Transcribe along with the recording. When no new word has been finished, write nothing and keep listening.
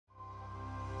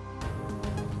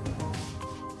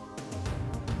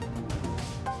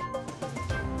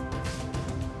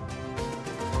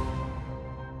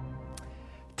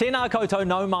Tēnā koutou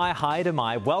nau mai, haere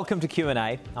mai. Welcome to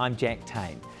Q&A. I'm Jack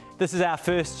Tame. This is our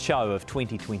first show of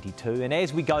 2022, and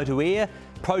as we go to air,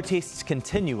 protests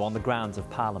continue on the grounds of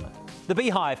Parliament. The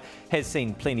Beehive has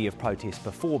seen plenty of protests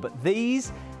before, but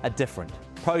these are different.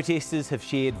 Protesters have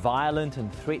shared violent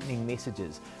and threatening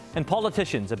messages, and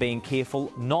politicians are being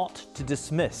careful not to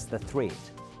dismiss the threat.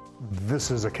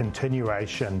 This is a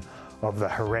continuation of the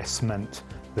harassment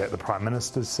that the Prime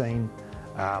Minister's seen,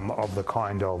 of the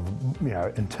kind of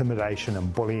intimidation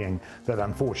and bullying that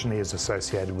unfortunately is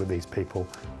associated with these people.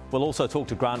 We'll also talk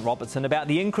to Grant Robertson about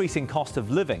the increasing cost of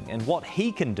living and what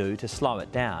he can do to slow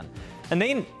it down. And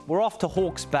then we're off to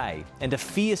Hawke's Bay and a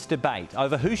fierce debate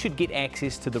over who should get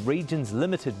access to the region's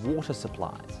limited water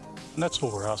supplies. And that's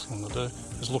all we're asking them to do,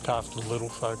 is look after the little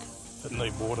folk that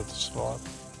need water to survive.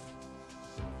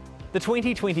 The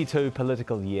 2022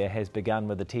 political year has begun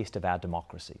with a test of our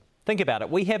democracy. Think about it.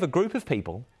 We have a group of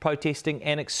people protesting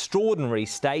an extraordinary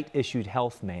state-issued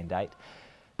health mandate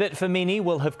that for many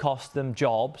will have cost them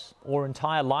jobs or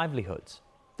entire livelihoods.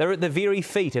 They're at the very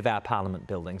feet of our Parliament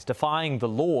buildings, defying the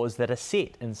laws that are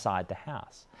set inside the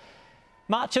House.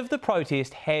 Much of the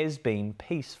protest has been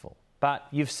peaceful, but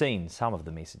you've seen some of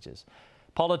the messages.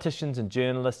 Politicians and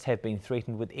journalists have been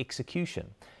threatened with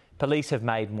execution. Police have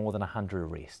made more than 100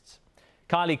 arrests.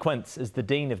 Kylie Quince is the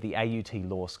Dean of the AUT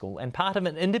Law School and part of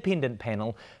an independent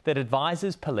panel that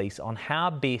advises police on how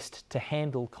best to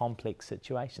handle complex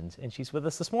situations. And she's with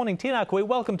us this morning. Tēnā koe,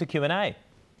 welcome to Q&A.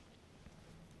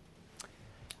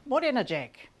 Morena,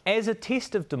 Jack. As a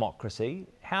test of democracy,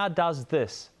 how does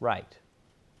this rate?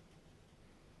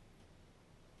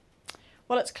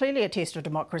 Well, it's clearly a test of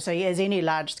democracy, as any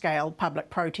large-scale public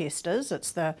protest is.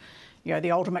 It's the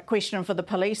ultimate question for the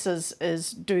police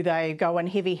is do they go in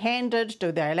heavy-handed?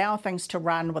 Do they allow things to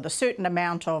run with a certain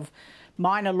amount of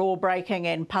minor law breaking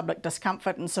and public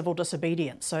discomfort and civil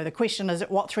disobedience? So the question is,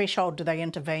 at what threshold do they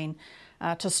intervene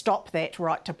to stop that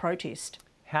right to protest?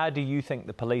 How do you think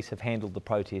the police have handled the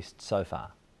protest so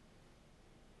far?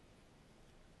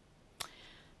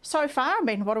 So far, I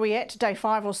mean, what are we at, day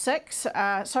 5 or 6?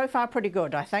 So far, pretty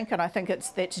good, I think, and I think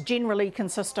that's generally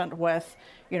consistent with,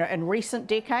 in recent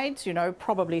decades,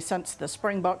 probably since the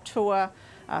Springbok tour,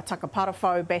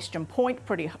 Takaparafo, Bastion Point,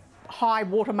 pretty high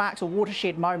watermarks or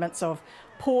watershed moments of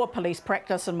poor police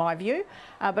practice, in my view.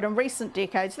 But in recent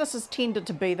decades, this has tended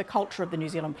to be the culture of the New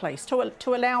Zealand Police,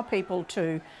 to allow people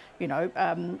to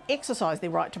exercise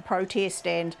their right to protest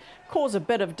and cause a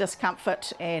bit of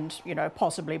discomfort and,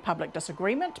 possibly public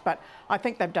disagreement. But I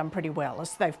think they've done pretty well.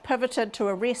 As they've pivoted to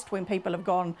arrest when people have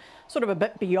gone sort of a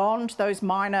bit beyond those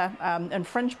minor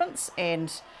infringements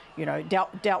and,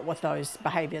 dealt with those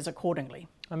behaviours accordingly.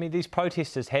 I mean, these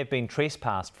protesters have been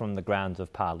trespassed from the grounds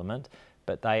of Parliament,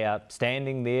 but they are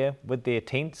standing there with their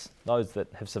tents, those that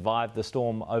have survived the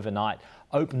storm overnight,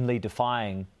 openly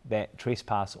defying that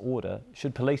trespass order.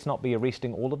 Should police not be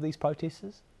arresting all of these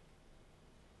protesters?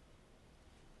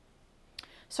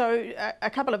 So a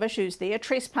couple of issues there.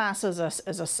 Trespass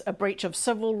is a breach of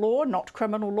civil law, not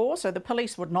criminal law. So the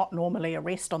police would not normally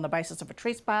arrest on the basis of a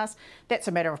trespass. That's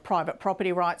a matter of private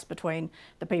property rights between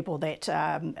the people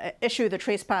that issue the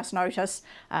trespass notice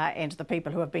and the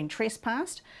people who have been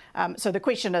trespassed. So the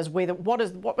question is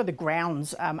what were the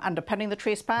grounds underpinning the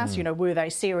trespass? Were they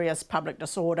serious public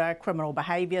disorder, criminal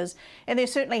behaviours? And there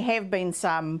certainly have been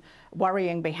some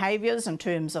worrying behaviours in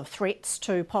terms of threats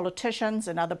to politicians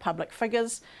and other public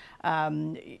figures.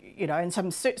 And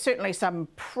certainly some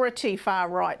pretty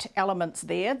far-right elements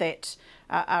there that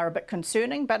are a bit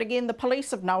concerning. But again, the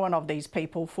police have known of these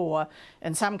people for,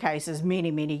 in some cases, many,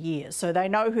 many years. So they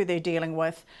know who they're dealing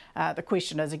with. The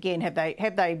question is, again, have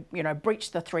they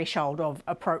breached the threshold of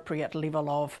appropriate level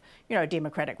of,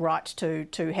 democratic right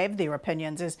to have their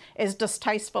opinions as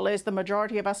distasteful as the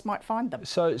majority of us might find them.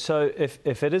 So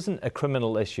if it isn't a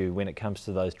criminal issue when it comes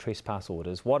to those trespass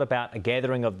orders, what about a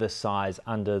gathering of this size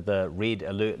under the red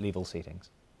alert level settings?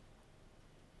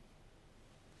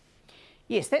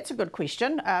 Yes, that's a good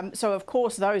question. So, of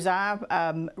course, those are,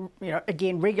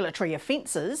 again, regulatory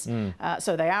offences.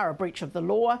 So they are a breach of the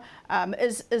law.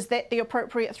 Is that the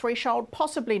appropriate threshold?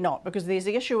 Possibly not, because there's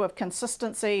the issue of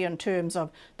consistency in terms of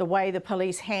the way the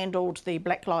police handled the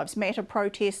Black Lives Matter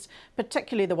protests,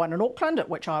 particularly the one in Auckland, at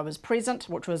which I was present,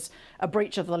 which was a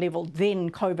breach of the then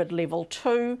COVID level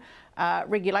 2.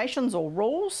 Regulations or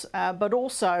rules, but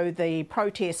also the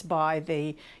protests by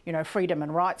the Freedom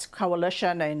and Rights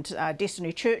Coalition and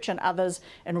Destiny Church and others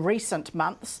in recent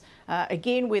months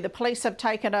again, where the police have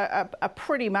taken a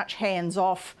pretty much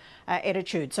hands-off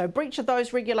attitude. So breach of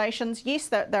those regulations, yes,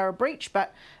 they're a breach,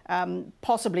 but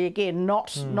possibly, again, not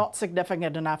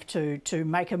significant enough to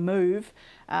make a move,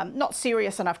 not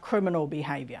serious enough criminal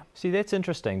behaviour. See, that's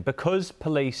interesting. Because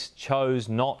police chose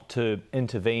not to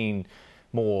intervene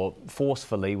more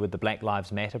forcefully with the Black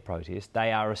Lives Matter protest,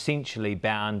 they are essentially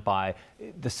bound by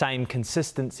the same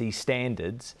consistency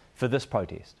standards for this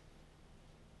protest.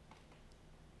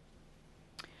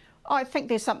 I think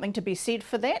there's something to be said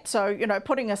for that. So, you know,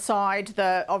 putting aside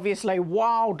the obviously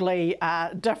wildly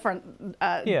different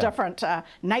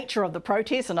nature of the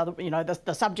protest and other, you know,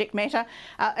 the subject matter,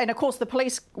 and of course the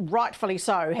police, rightfully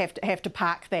so, have to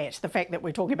park that. The fact that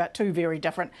we're talking about two very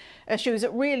different issues,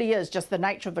 it really is just the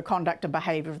nature of the conduct and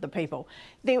behaviour of the people.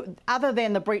 Other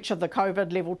than the breach of the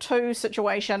COVID Level 2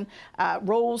 situation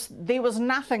rules, there was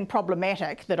nothing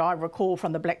problematic that I recall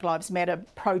from the Black Lives Matter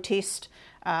protest.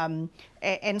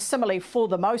 And similarly, for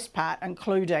the most part,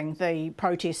 including the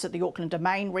protests at the Auckland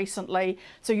Domain recently.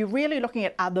 So you're really looking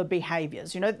at other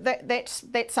behaviours. You know, that's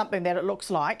something that it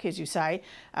looks like, as you say,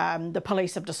 the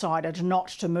police have decided not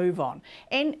to move on.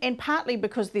 And partly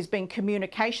because there's been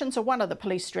communication. So one of the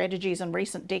police strategies in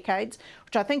recent decades,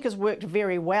 which I think has worked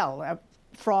very well,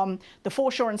 from the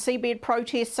foreshore and seabed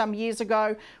protests some years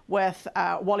ago with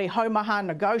Wally Homaha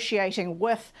negotiating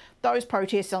with those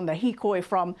protests on the Hikoi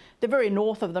from the very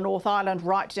north of the North Island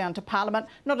right down to Parliament,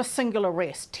 not a single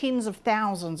arrest, tens of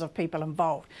thousands of people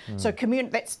involved. So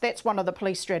that's one of the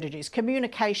police strategies,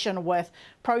 communication with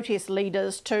protest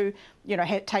leaders to, you know,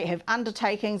 have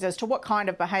undertakings as to what kind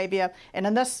of behaviour, and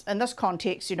in this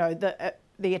context, you know,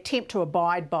 the attempt to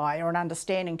abide by, or an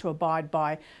understanding to abide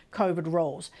by, COVID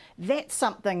rules. That's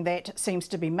something that seems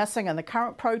to be missing in the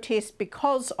current protest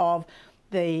because of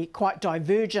the quite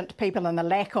divergent people and the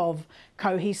lack of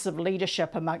cohesive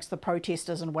leadership amongst the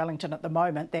protesters in Wellington at the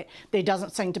moment. That there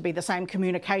doesn't seem to be the same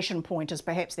communication point as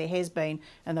perhaps there has been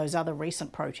in those other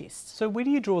recent protests. So where do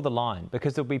you draw the line?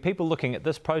 Because there'll be people looking at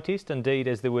this protest, indeed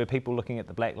as there were people looking at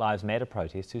the Black Lives Matter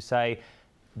protest, who say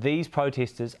these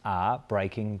protesters are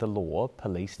breaking the law.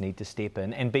 Police need to step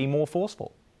in and be more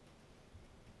forceful.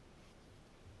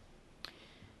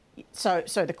 So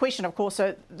the question, of course,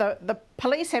 so the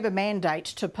police have a mandate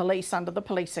to police under the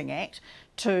Policing Act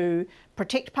to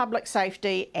protect public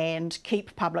safety and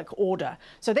keep public order.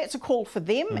 So that's a call for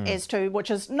them as to,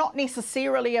 which is not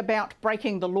necessarily about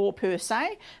breaking the law per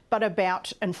se, but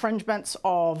about infringements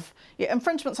of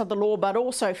the law, but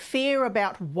also fear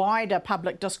about wider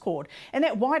public discord. And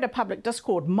that wider public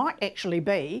discord might actually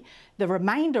be the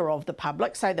remainder of the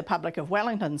public, say the public of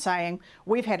Wellington, saying,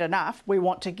 we've had enough, we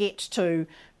want to get to,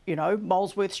 you know,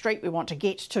 Molesworth Street, we want to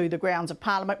get to the grounds of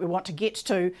Parliament, we want to get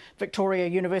to Victoria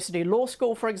University Law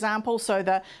School, for example. So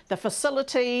the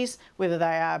facilities, whether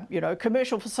they are, you know,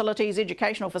 commercial facilities,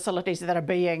 educational facilities that are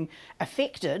being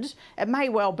affected, it may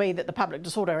well be that the public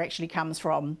disorder actually comes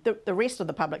from the rest of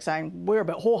the public saying, we're a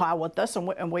bit ho-ha with this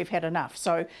and we've had enough.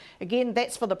 So again,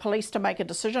 that's for the police to make a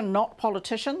decision, not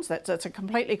politicians. It's a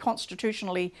completely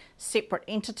constitutionally separate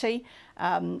entity.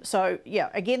 So yeah,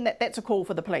 again, that's a call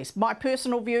for the police. My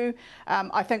personal view,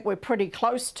 I think we're pretty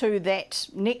close to that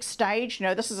next stage. You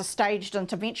know, this is a staged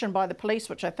intervention by the police,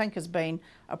 which I think has been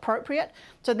appropriate.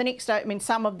 So the next stage, I mean,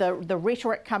 some of the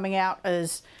rhetoric coming out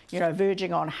is, you know,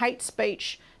 verging on hate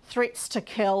speech, threats to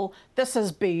kill. This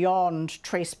is beyond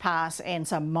trespass and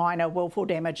some minor willful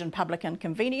damage and public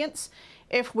inconvenience.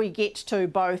 If we get to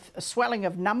both a swelling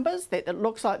of numbers, that it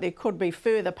looks like there could be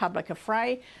further public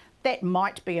affray, that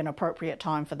might be an appropriate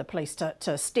time for the police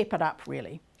to step it up,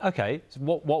 really. Okay, so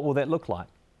what will that look like?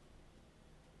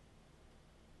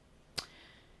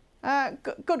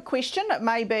 Good question. It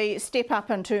may be step up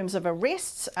in terms of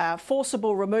arrests,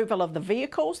 forcible removal of the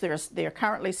vehicles. There are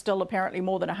currently still apparently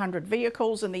more than 100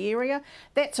 vehicles in the area.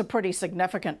 That's a pretty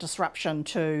significant disruption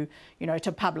to, you know,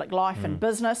 to public life and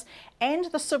business, and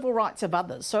the civil rights of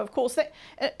others. So of course,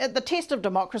 the test of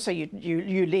democracy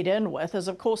you led in with is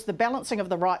of course the balancing of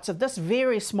the rights of this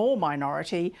very small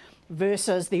minority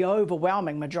versus the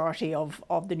overwhelming majority of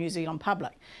the New Zealand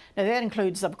public. Now that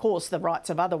includes, of course, the rights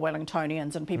of other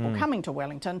Wellingtonians and people coming to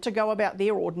Wellington to go about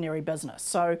their ordinary business.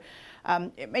 So,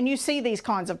 and you see these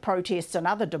kinds of protests in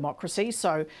other democracies.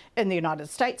 So in the United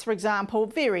States, for example,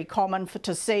 very common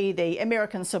to see the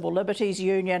American Civil Liberties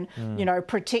Union, you know,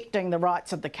 protecting the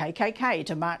rights of the KKK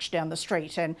to march down the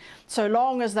street. And so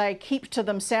long as they keep to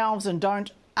themselves and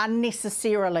don't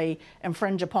unnecessarily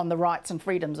infringe upon the rights and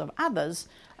freedoms of others,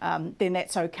 then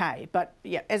that's okay. But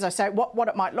yeah, as I say, what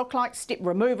it might look like,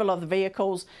 removal of the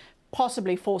vehicles,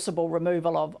 possibly forcible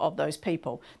removal of those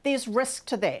people. There's risk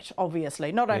to that,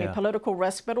 obviously, not only political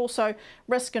risk, but also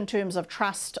risk in terms of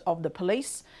trust of the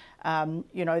police.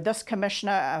 This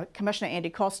Commissioner Andy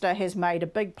Coster has made a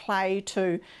big play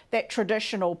to that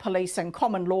traditional policing,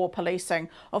 common law policing,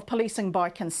 of policing by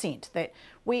consent, that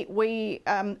we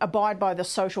abide by the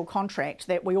social contract,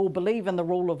 that we all believe in the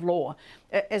rule of law.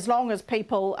 As long as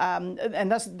people,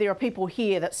 there are people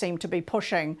here that seem to be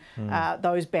pushing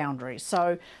those boundaries.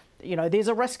 So, there's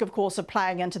a risk, of course, of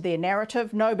playing into their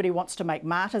narrative. Nobody wants to make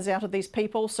martyrs out of these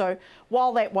people. So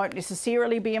while that won't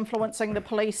necessarily be influencing the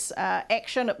police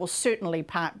action, it will certainly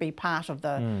be part of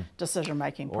the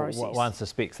decision-making process. One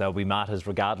suspects they'll be martyrs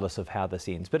regardless of how this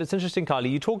ends. But it's interesting,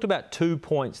 Kylie, you talked about 2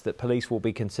 points that police will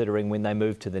be considering when they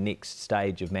move to the next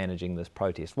stage of managing this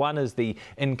protest. One is the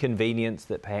inconvenience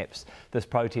that perhaps this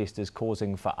protest is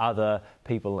causing for other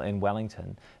people in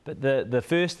Wellington. But the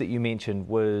first that you mentioned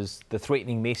was the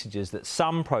threatening messages that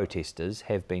some protesters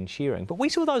have been sharing. But we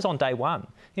saw those on day one.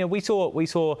 We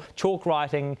saw chalk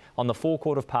writing on the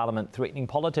forecourt of Parliament threatening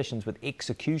politicians with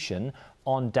execution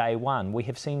on day one. We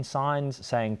have seen signs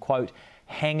saying, quote,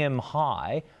 hang him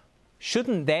high.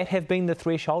 Shouldn't that have been the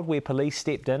threshold where police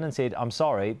stepped in and said, I'm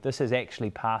sorry, this is actually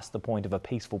past the point of a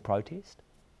peaceful protest?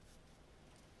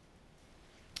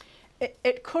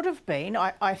 It could have been.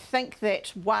 I think that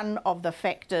one of the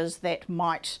factors that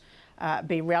might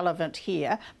be relevant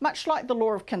here, much like the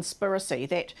law of conspiracy,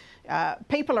 that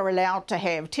people are allowed to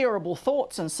have terrible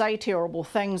thoughts and say terrible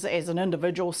things as an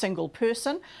individual single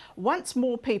person. Once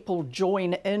more people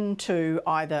join into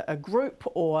either a group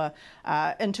or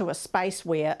into a space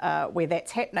where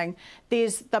that's happening,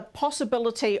 there's the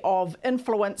possibility of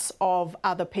influence of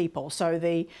other people. So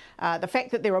the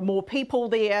fact that there are more people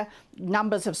there,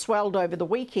 numbers have swelled over the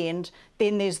weekend,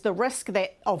 then there's the risk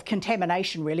of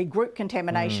contamination, really, group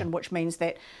contamination, which means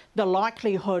that the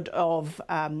likelihood of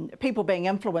people being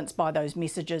influenced by those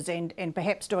messages and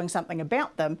perhaps doing something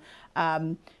about them,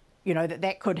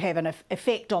 that could have an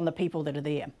effect on the people that are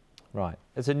there. Right.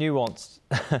 It's a nuanced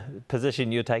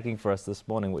position you're taking for us this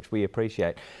morning, which we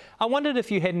appreciate. I wondered if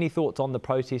you had any thoughts on the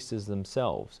protesters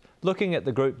themselves. Looking at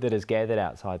the group that is gathered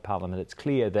outside Parliament, it's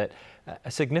clear that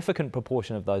a significant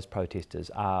proportion of those protesters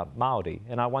are Māori.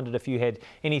 And I wondered if you had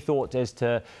any thoughts as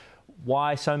to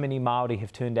why so many Māori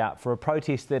have turned out for a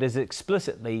protest that is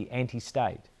explicitly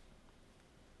anti-state.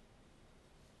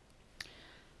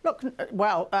 Look,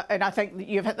 well, and I think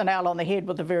you've hit the nail on the head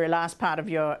with the very last part of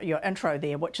your intro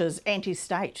there, which is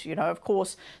anti-state, of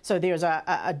course. So there's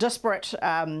a disparate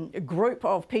group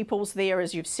of peoples there,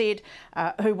 as you've said,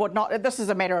 who would not, this is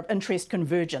a matter of interest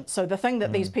convergence. So the thing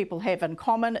that these people have in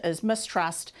common is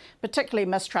mistrust, particularly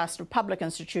mistrust of public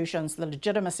institutions, the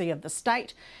legitimacy of the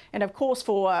state. And of course,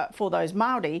 for those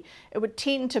Māori, it would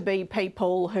tend to be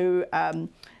people who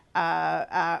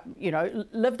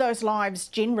live those lives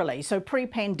generally. So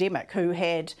pre-pandemic, who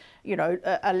had,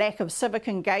 a lack of civic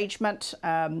engagement,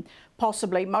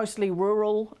 possibly mostly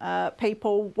rural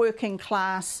people, working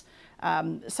class,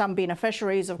 some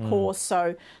beneficiaries, of course.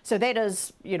 So that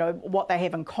is, what they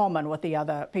have in common with the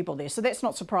other people there. So that's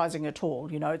not surprising at all.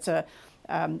 It's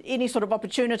any sort of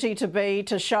opportunity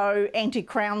to show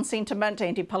anti-Crown sentiment,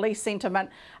 anti-police sentiment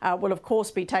will of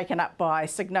course be taken up by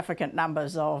significant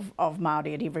numbers of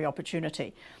Māori at every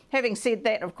opportunity. Having said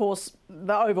that, of course,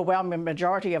 the overwhelming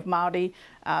majority of Māori,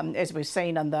 as we've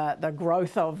seen in the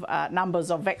growth of numbers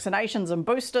of vaccinations and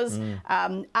boosters,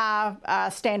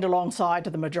 stand alongside to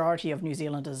the majority of New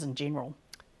Zealanders in general.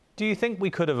 Do you think we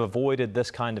could have avoided this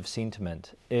kind of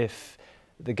sentiment if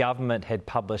the government had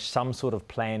published some sort of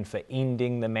plan for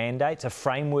ending the mandates, a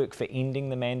framework for ending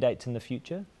the mandates in the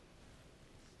future?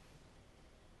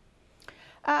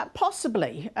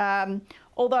 Possibly.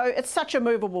 Although it's such a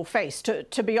movable feast.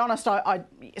 To be honest,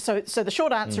 so the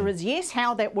short answer is yes.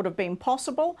 How that would have been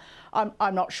possible,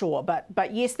 I'm not sure.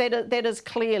 But yes, that is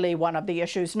clearly one of the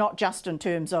issues, not just in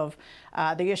terms of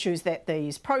the issues that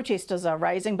these protesters are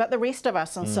raising, but the rest of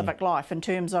us in civic life, in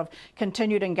terms of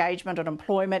continued engagement and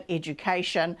employment,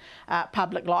 education,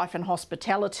 public life and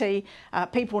hospitality.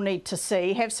 People need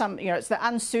to have some, it's the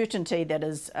uncertainty that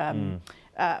is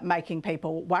making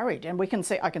people worried, and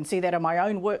I can see that in my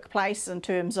own workplace in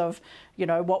terms of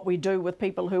what we do with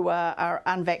people who are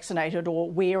unvaccinated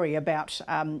or wary about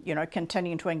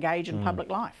continuing to engage in public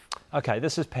life. Okay,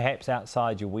 this is perhaps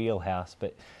outside your wheelhouse,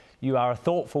 but you are a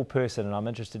thoughtful person, and I'm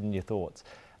interested in your thoughts.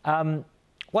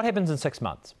 What happens in 6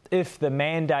 months if the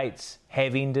mandates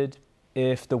have ended?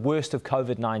 If the worst of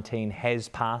COVID-19 has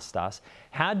passed us,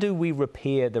 how do we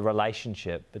repair the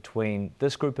relationship between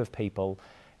this group of people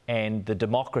and the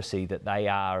democracy that they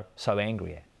are so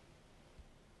angry at?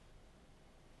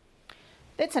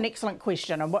 That's an excellent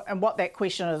question, and what that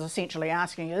question is essentially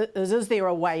asking is there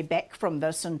a way back from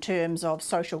this in terms of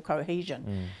social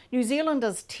cohesion? New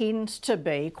Zealanders tend to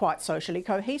be quite socially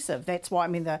cohesive. That's why, I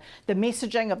mean, the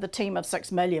messaging of the Team of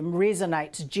 6 million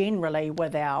resonates generally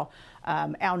with our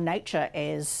nature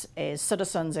as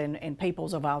citizens and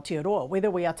peoples of Aotearoa,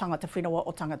 whether we are tangata whenua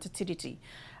or tangata tiriti.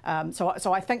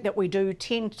 So I think that we do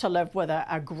tend to live with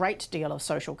a great deal of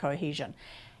social cohesion.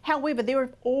 However, there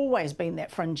have always been that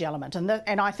fringe element,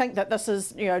 and I think that this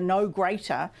is no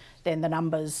greater than the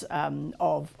numbers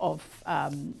of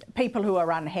people who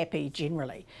are unhappy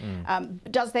generally.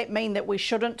 Does that mean that we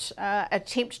shouldn't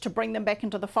attempt to bring them back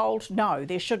into the fold? No,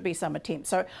 there should be some attempt.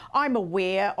 So I'm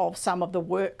aware of some of the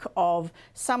work of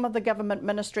some of the government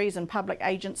ministries and public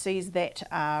agencies that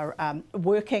are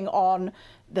working on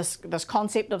this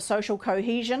concept of social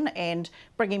cohesion and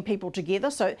bringing people together.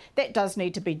 So that does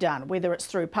need to be done, whether it's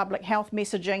through public health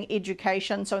messaging,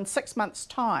 education. So in 6 months'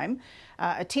 time,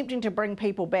 attempting to bring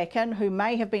people back in who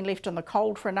may have been left in the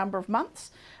cold for a number of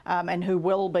months and who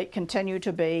will continue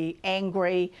to be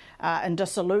angry and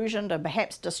disillusioned and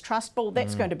perhaps distrustful,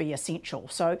 that's going to be essential.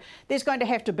 So there's going to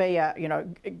have to be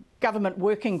government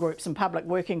working groups and public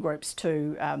working groups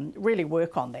to really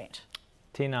work on that.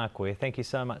 Tēnā koe, thank you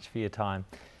so much for your time.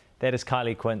 That is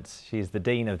Kylie Quince. She is the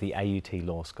Dean of the AUT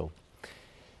Law School.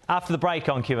 After the break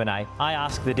on Q&A, I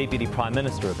ask the Deputy Prime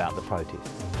Minister about the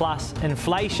protests. Plus,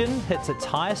 inflation hits its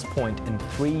highest point in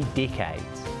 3 decades.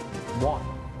 What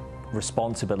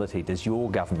responsibility does your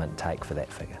government take for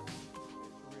that figure?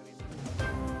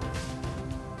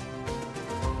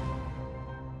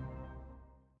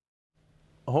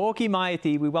 Hoki mai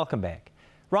te iwi, welcome back.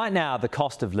 Right now, the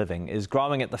cost of living is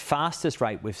growing at the fastest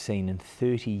rate we've seen in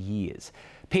 30 years.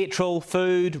 Petrol,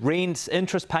 food, rents,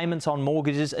 interest payments on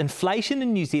mortgages, inflation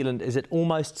in New Zealand is at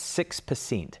almost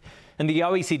 6%. And the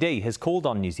OECD has called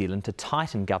on New Zealand to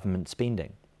tighten government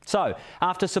spending. So,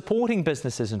 after supporting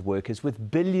businesses and workers with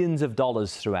billions of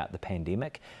dollars throughout the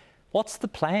pandemic, what's the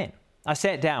plan? I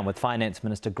sat down with Finance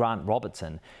Minister Grant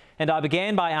Robertson and I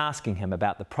began by asking him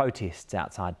about the protests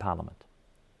outside Parliament.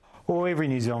 Well, every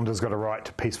New Zealander's got a right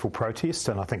to peaceful protest,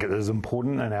 and I think it is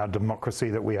important in our democracy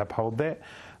that we uphold that.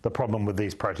 The problem with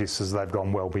these protests is they've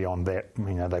gone well beyond that.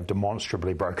 They've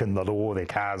demonstrably broken the law. Their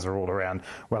cars are all around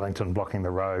Wellington blocking the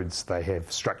roads. They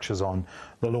have structures on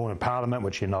the lawn of Parliament,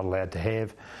 which you're not allowed to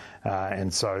have.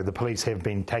 And so the police have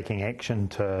been taking action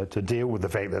to deal with the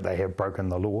fact that they have broken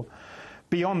the law.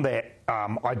 Beyond that,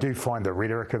 I do find the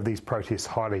rhetoric of these protests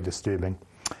highly disturbing.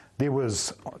 There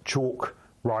was chalk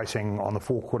writing on the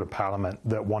forecourt of Parliament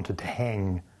that wanted to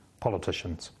hang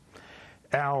politicians.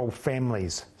 Our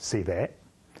families see that,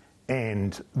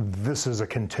 and this is a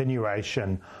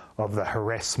continuation of the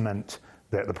harassment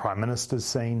that the Prime Minister's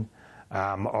seen,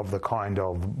 of the kind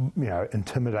of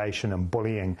intimidation and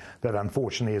bullying that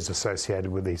unfortunately is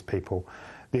associated with these people.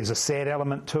 There's a sad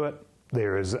element to it.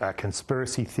 There is a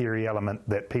conspiracy theory element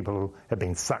that people have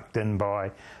been sucked in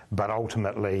by, but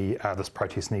ultimately this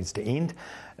protest needs to end.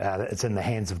 It's in the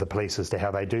hands of the police as to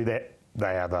how they do that.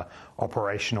 They are the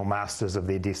operational masters of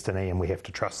their destiny, and we have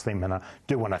to trust them, and I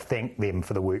do want to thank them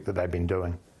for the work that they've been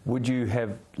doing. Would you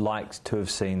have liked to have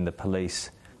seen the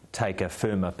police take a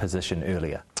firmer position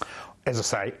earlier? As I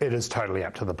say, it is totally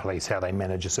up to the police how they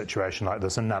manage a situation like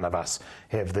this, and none of us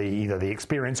have either the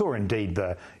experience or indeed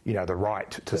the right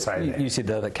to say that. You said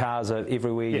that the cars are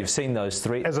everywhere. Yeah. You've seen those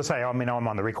threats. As I say, I'm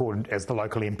on the record as the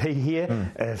local MP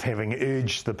here of having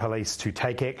urged the police to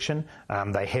take action.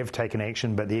 They have taken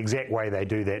action, but the exact way they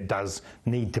do that does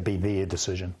need to be their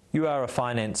decision. You are a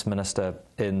finance minister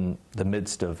in the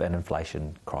midst of an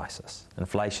inflation crisis.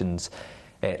 Inflation's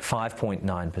at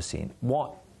 5.9%.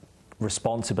 What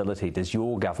responsibility does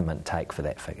your government take for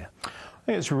that figure? I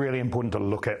think it's really important to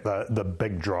look at the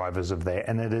big drivers of that,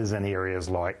 and it is in areas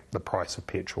like the price of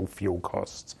petrol, fuel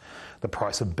costs, the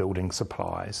price of building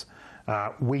supplies.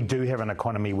 We do have an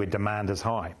economy where demand is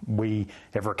high. We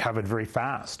have recovered very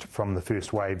fast from the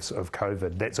first waves of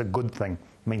COVID. That's a good thing.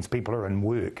 It means people are in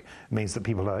work. It means that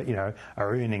people are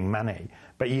earning money.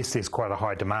 But yes, there's quite a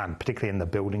high demand, particularly in the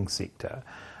building sector.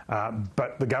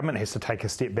 But the government has to take a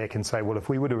step back and say, well, if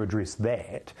we were to address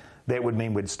that, that would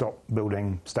mean we'd stop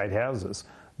building state houses.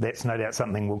 That's no doubt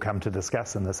something we'll come to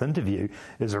discuss in this interview,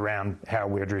 is around how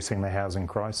we're addressing the housing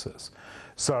crisis.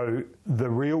 So the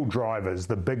real drivers,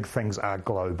 the big things are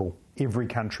global. Every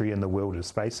country in the world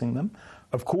is facing them.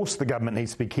 Of course, the government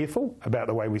needs to be careful about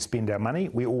the way we spend our money.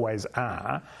 We always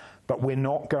are. But we're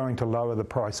not going to lower the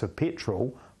price of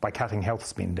petrol by cutting health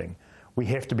spending. We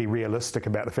have to be realistic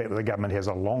about the fact that the government has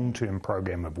a long-term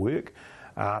program of work.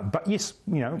 But yes,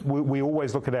 we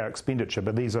always look at our expenditure,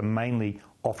 but these are mainly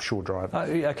offshore drivers.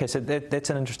 Okay, so that's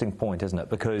an interesting point, isn't it?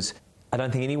 Because I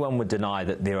don't think anyone would deny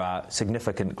that there are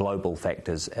significant global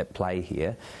factors at play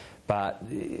here. But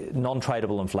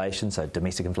non-tradable inflation, so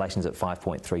domestic inflation is at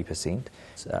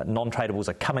 5.3%. Non-tradables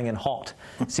are coming in hot,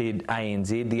 said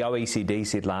ANZ. The OECD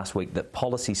said last week that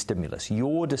policy stimulus,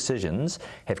 your decisions,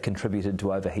 have contributed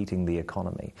to overheating the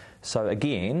economy. So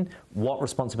again, what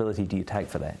responsibility do you take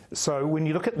for that? So when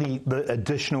you look at the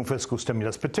additional fiscal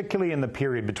stimulus, particularly in the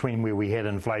period between where we had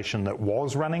inflation that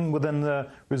was running within the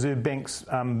Reserve Bank's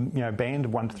band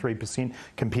of 1 to 3%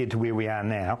 compared to where we are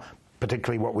now,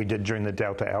 particularly what we did during the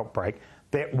Delta outbreak,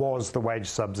 that was the wage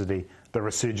subsidy, the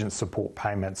resurgence support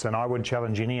payments. And I would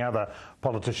challenge any other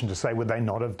politician to say, would they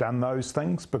not have done those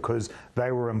things? Because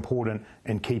they were important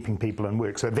in keeping people in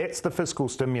work. So that's the fiscal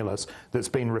stimulus that's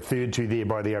been referred to there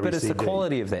by the OECD. But it's the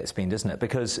quality of that spend, isn't it?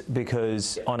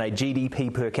 Because on a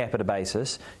GDP per capita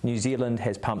basis, New Zealand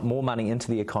has pumped more money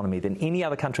into the economy than any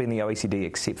other country in the OECD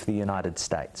except for the United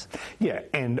States. Yeah,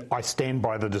 and I stand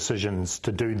by the decisions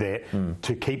to do that,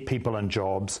 to keep people in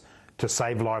jobs, to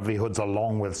save livelihoods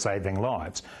along with saving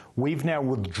lives. We've now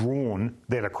withdrawn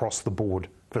that across the board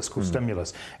fiscal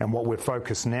stimulus, and what we're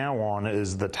focused now on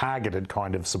is the targeted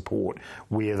kind of support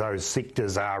where those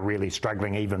sectors are really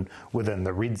struggling even within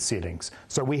the red settings.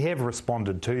 So we have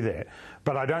responded to that,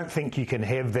 but I don't think you can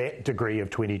have that degree of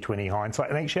 2020 hindsight,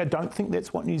 and actually I don't think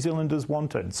that's what New Zealanders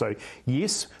wanted. So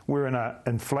yes, we're in an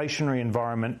inflationary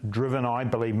environment driven, I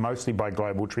believe, mostly by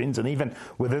global trends, and even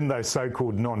within those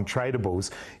so-called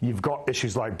non-tradables, you've got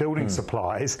issues like building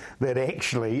supplies that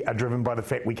actually are driven by the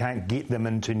fact we can't get them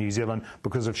into New Zealand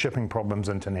because of shipping problems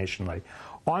internationally.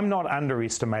 I'm not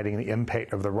underestimating the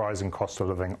impact of the rising cost of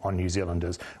living on New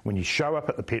Zealanders. When you show up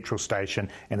at the petrol station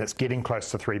and it's getting close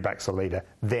to $3 a litre,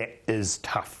 that is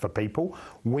tough for people.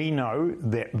 We know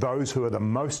that those who are the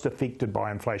most affected by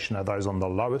inflation are those on the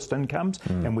lowest incomes,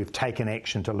 and we've taken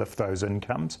action to lift those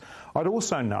incomes. I'd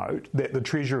also note that the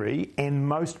Treasury and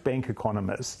most bank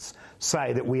economists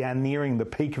say that we are nearing the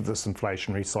peak of this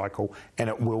inflationary cycle and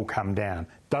it will come down.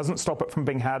 Doesn't stop it from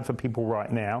being hard for people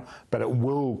right now, but it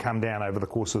will come down over the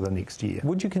course of the next year.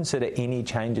 Would you consider any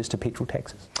changes to petrol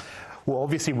taxes? Well,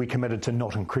 obviously we committed to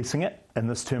not increasing it in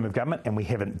this term of government, and we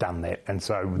haven't done that. And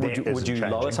so would you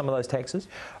lower some of those taxes?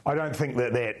 I don't think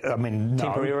no.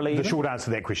 Temporarily? The short answer to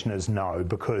that question is no,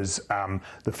 because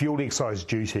the fuel excise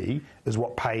duty is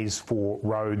what pays for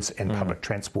roads and public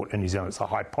transport in New Zealand. It's a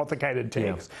hypothecated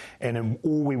tax, and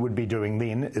all we would be doing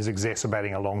then is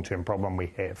exacerbating a long-term problem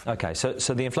we have. Okay, so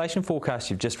the inflation forecast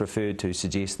you've just referred to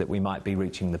suggests that we might be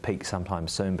reaching the peak sometime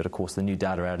soon, but of course the new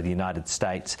data out of the United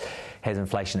States has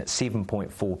inflation at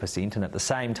 7.4%, and at the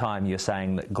same time you're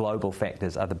saying that global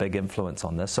factors are the big influence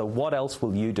on this. So what else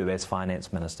will you do as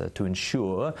Finance Minister to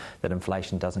ensure that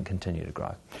inflation doesn't continue to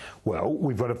grow? Well,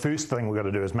 first thing we've got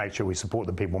to do is make sure we support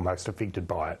the people most affected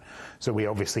by it. So we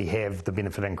obviously have the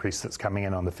benefit increase that's coming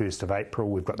in on the 1st of April.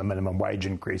 We've got the minimum wage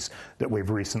increase that we've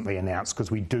recently announced,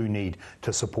 because we do need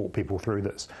to support people through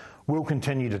this. We'll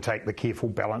continue to take the careful,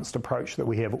 balanced approach that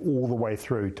we have all the way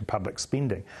through to public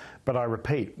spending. But I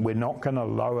repeat, we're not going to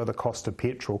lower the cost of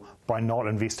petrol by not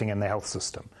investing in the health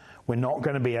system. We're not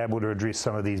going to be able to address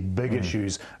some of these big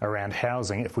issues around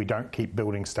housing if we don't keep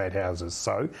building state houses.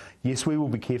 So, yes, we will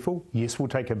be careful. Yes, we'll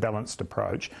take a balanced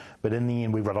approach. But in the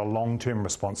end, we've got a long-term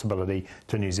responsibility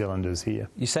to New Zealanders here.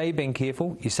 You say you're being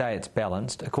careful. You say it's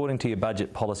balanced. According to your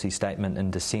budget policy statement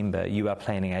in December, you are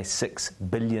planning a $6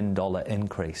 billion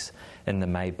increase in the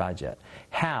May budget.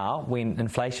 How, when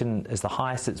inflation is the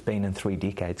highest it's been in 3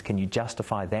 decades, can you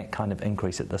justify that kind of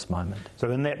increase at this moment?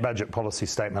 So in that budget policy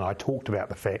statement, I talked about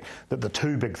the fact that the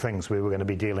 2 big things we were going to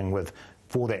be dealing with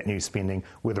for that new spending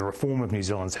were the reform of New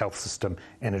Zealand's health system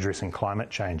and addressing climate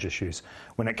change issues.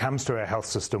 When it comes to our health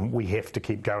system, we have to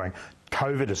keep going.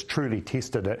 COVID has truly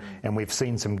tested it, and we've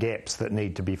seen some gaps that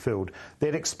need to be filled.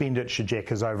 That expenditure,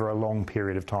 Jack, is over a long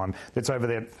period of time. That's over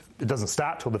that. It doesn't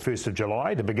start till the 1st of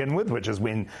July to begin with, which is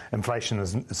when inflation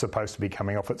is supposed to be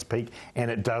coming off its peak,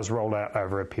 and it does roll out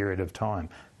over a period of time.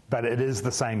 But it is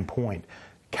the same point.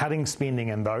 Cutting spending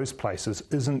in those places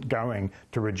isn't going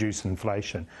to reduce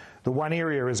inflation. The one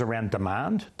area is around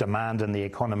demand in the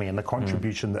economy, and the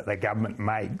contribution that the government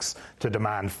makes to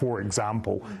demand, for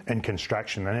example, in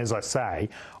construction. And as I say,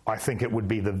 I think it would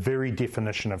be the very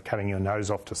definition of cutting your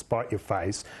nose off to spite your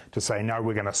face to say, no,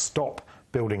 we're going to stop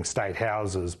building state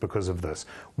houses because of this.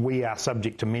 We are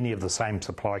subject to many of the same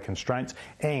supply constraints,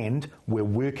 and we're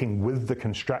working with the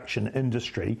construction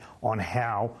industry on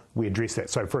how we address that.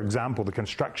 So, for example, the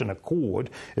Construction Accord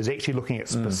is actually looking at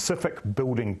specific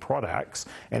building products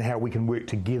and how we can work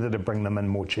together to bring them in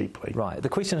more cheaply. Right. The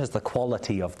question is the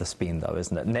quality of the spend, though,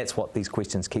 isn't it? And that's what these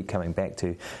questions keep coming back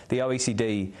to. The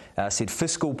OECD said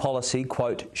fiscal policy,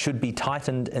 quote, should be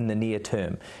tightened in the near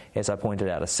term. As I pointed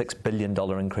out, a $6 billion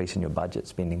increase in your budget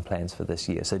spending plans for this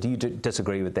year. So do you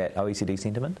disagree with that OECD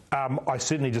sentiment? I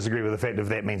certainly disagree with the fact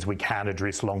that means we can't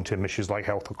address long-term issues like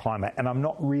health or climate, and I'm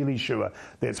not really sure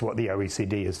that's what the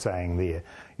OECD is saying there.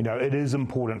 You know, it is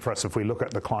important for us, if we look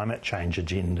at the climate change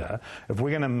agenda, if we're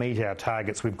going to meet our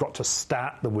targets, we've got to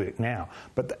start the work now.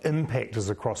 But the impact is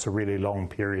across a really long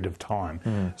period of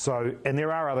time. So, and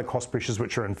there are other cost pressures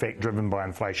which are in fact driven by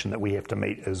inflation that we have to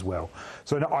meet as well.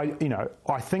 So,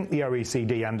 I think the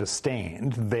OECD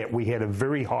understand that we had a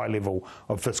very high level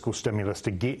of fiscal stimulus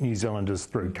to get New Zealanders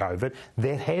through COVID.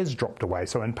 That has dropped away.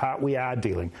 So, in part, we are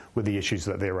dealing with the issues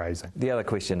that they're raising. The other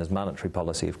question is monetary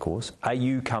policy, of course. Are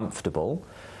you comfortable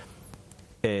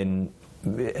in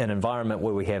an environment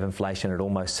where we have inflation at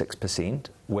almost 6%,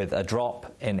 with a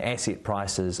drop in asset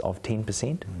prices of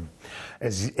 10%?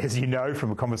 As you know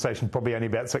from a conversation probably only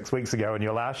about 6 weeks ago in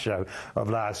your last show of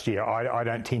last year, I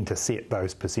don't tend to set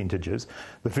those percentages.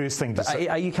 The first thing to say...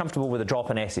 Are you comfortable with a drop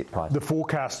in asset prices? The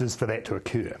forecast is for that to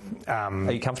occur.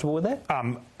 Are you comfortable with that?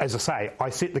 As I say,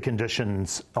 I set the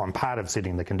conditions. I'm part of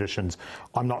setting the conditions.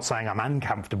 I'm not saying I'm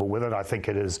uncomfortable with it. I think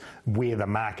it is where the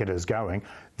market is going.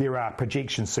 There are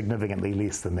projections significantly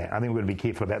less than that. I think we've got to be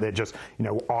careful about that. Just,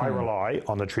 I rely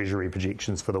on the Treasury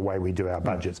projections for the way we do our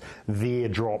budgets. Their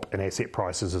drop in asset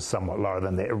prices is somewhat lower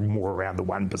than that, more around the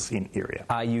 1% area.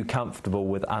 Are you comfortable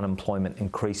with unemployment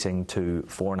increasing to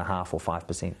 4.5% or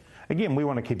 5%? Again, we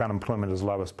want to keep unemployment as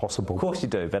low as possible. Of course you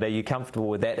do, but are you comfortable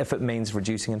with that if it means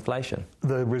reducing inflation?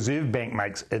 The Reserve Bank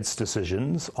makes its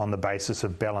decisions on the basis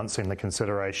of balancing the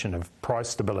consideration of price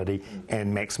stability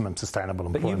and maximum sustainable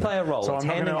employment. But you play a role. So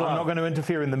I'm not going to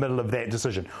interfere in the middle of that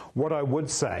decision. What I would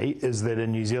say is that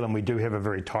in New Zealand we do have a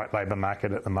very tight labour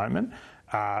market at the moment,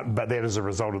 but that is a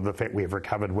result of the fact we have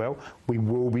recovered well. We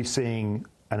will be seeing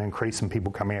an increase in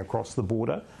people coming across the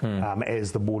border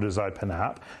as the borders open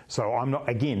up. So I'm not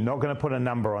going to put a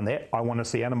number on that. I want to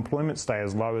see unemployment stay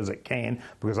as low as it can,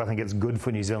 because I think it's good for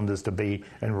New Zealanders to be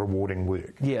in rewarding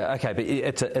work. Yeah, okay,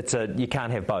 but you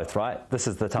can't have both, right? This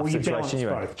is the tough situation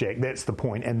you're in. Both, Jack. That's the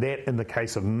point. And that, in the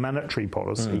case of monetary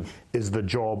policy, is the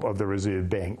job of the Reserve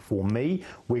Bank. For me,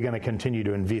 we're going to continue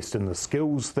to invest in the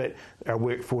skills that our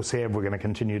workforce have. We're going to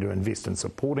continue to invest in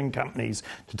supporting companies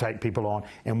to take people on,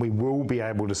 and we will be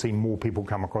able to see more people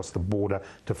come across the border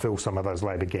to fill some of those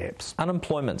labour gaps.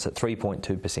 Unemployment's at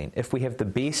 3.2%. If we have the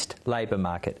best labour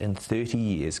market in 30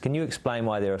 years, can you explain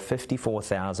why there are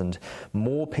 54,000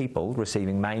 more people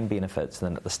receiving main benefits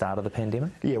than at the start of the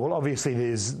pandemic? Yeah, well, obviously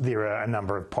there are a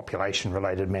number of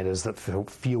population-related matters that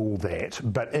fuel that,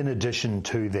 but in addition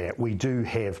to that, we do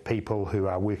have people who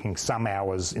are working some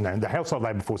hours. The Household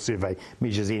Labour Force Survey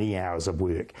measures any hours of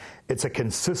work. It's a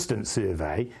consistent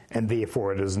survey, and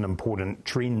therefore it is an important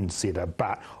trend setter,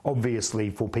 but obviously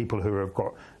for people who have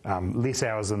got less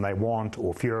hours than they want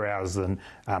or fewer hours than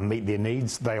meet their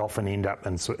needs, they often end up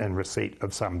in receipt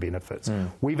of some benefits.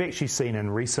 We've actually seen in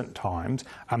recent times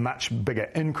a much bigger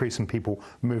increase in people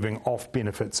moving off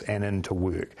benefits and into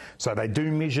work. So they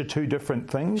do measure two different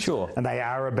things, and they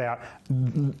are about...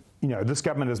 this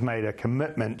government has made a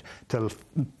commitment to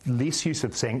less use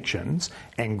of sanctions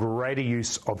and greater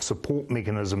use of support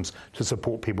mechanisms to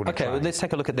support people to train. Okay, well, let's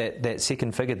take a look at that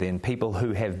second figure then. People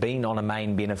who have been on a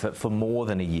main benefit for more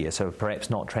than a year, so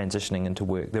perhaps not transitioning into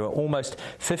work. There are almost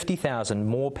 50,000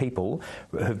 more people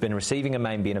who have been receiving a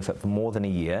main benefit for more than a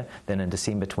year than in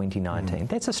December 2019.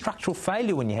 That's a structural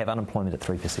failure when you have unemployment at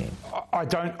 3%. I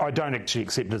don't actually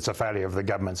accept it's a failure of the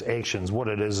government's actions. What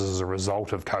it is a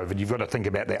result of COVID. You've got to think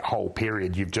about that whole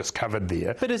period you've just covered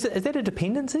there. But is that a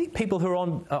dependency? People who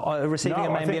are receiving a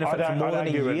main benefit for more than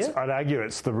a year? I'd argue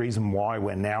it's the reason why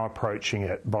we're now approaching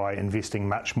it by investing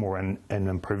much more in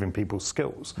improving people's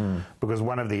skills. Because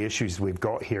one of the issues we've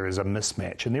got here is a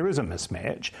mismatch, and there is a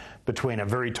mismatch between a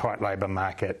very tight labour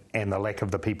market and the lack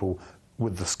of the people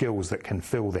with the skills that can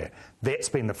fill that. That's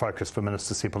been the focus for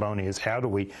Minister Sepuloni, is how do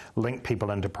we link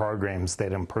people into programs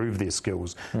that improve their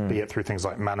skills, be it through things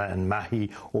like Mana and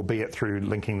Mahi, or be it through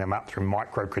linking them up through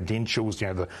micro-credentials,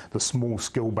 the small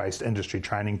skill-based industry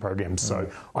training programs. So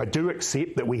I do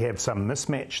accept that we have some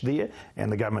mismatch there,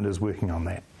 and the government is working on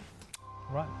that.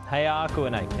 Right. Hei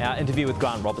Akuanei. Our interview with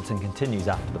Grant Robertson continues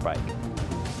after the break.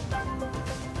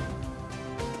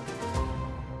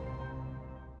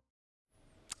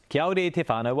 Kia ora te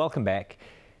whānau, welcome back.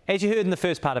 As you heard in the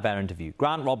first part of our interview,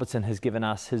 Grant Robertson has given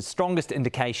us his strongest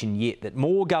indication yet that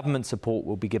more government support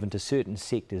will be given to certain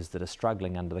sectors that are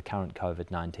struggling under the current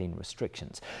COVID-19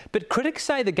 restrictions. But critics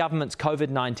say the government's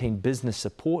COVID-19 business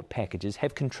support packages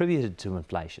have contributed to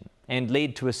inflation and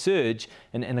led to a surge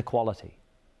in inequality.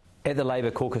 At the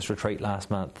Labour caucus retreat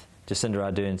last month,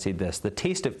 Jacinda Ardern said this: "The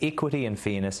test of equity and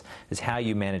fairness is how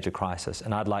you manage a crisis,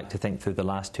 and I'd like to think through the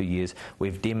last 2 years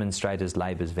we've demonstrated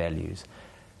Labour's values."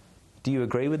 Do you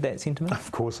agree with that sentiment?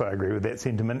 Of course I agree with that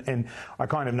sentiment, and I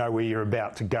kind of know where you're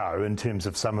about to go in terms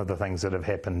of some of the things that have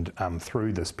happened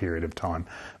through this period of time.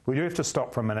 We do have to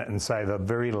stop for a minute and say the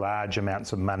very large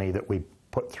amounts of money that we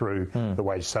put through the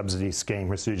wage subsidy scheme,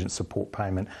 resurgent support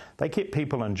payment, they kept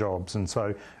people in jobs, and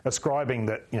so ascribing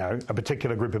that, you know, a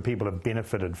particular group of people have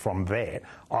benefited from that,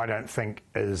 I don't think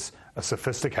is a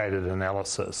sophisticated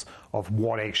analysis of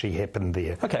what actually happened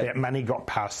there. Okay. That money got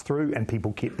passed through and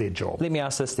people kept their job. Let me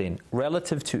ask this then.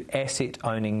 Relative to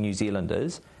asset-owning New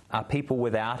Zealanders, are people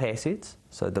without assets,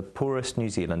 so the poorest New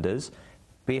Zealanders,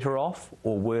 better off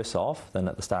or worse off than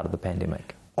at the start of the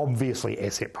pandemic? Obviously,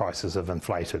 asset prices have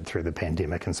inflated through the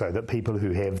pandemic, and so that people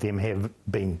who have them have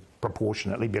been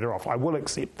proportionately better off. I will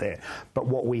accept that. But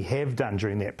what we have done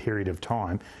during that period of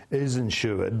time is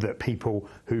ensured that people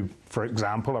who, for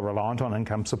example, are reliant on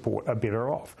income support are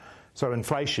better off. So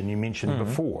inflation, you mentioned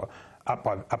before, up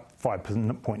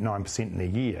 5.9% in a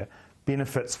year.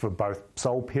 Benefits for both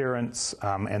sole parents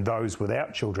and those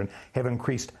without children have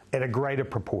increased at a greater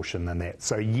proportion than that.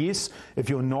 So yes, if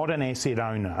you're not an asset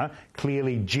owner,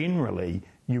 clearly, generally,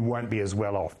 you won't be as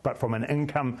well off. But from an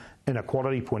income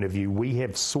inequality point of view, we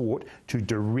have sought to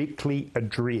directly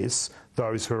address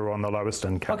those who are on the lowest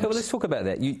incomes. Okay, well, let's talk about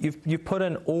that. You've put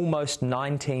in almost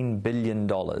 $19 billion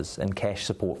in cash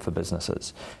support for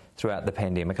businesses throughout the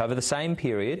pandemic. Over the same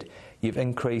period, you've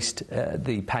increased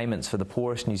the payments for the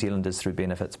poorest New Zealanders through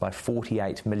benefits by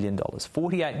 $48 million.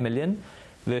 $48 million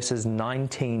versus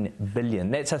 $19 billion.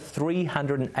 That's a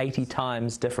 380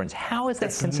 times difference. How is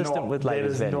that consistent with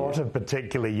Labour's values? That is not a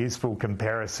particularly useful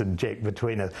comparison, Jack,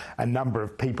 between a number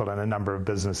of people and a number of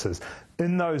businesses.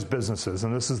 In those businesses,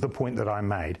 and this is the point that I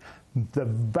made, the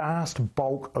vast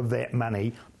bulk of that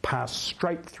money passed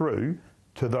straight through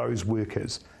to those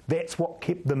workers. That's what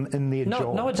kept them in their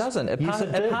jobs. No, it doesn't. It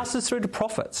passes through to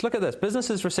profits. Look at this.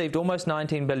 Businesses received almost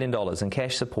 $19 billion in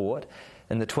cash support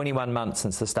in the 21 months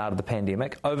since the start of the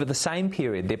pandemic. Over the same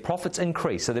period, their profits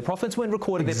increased. So their profits weren't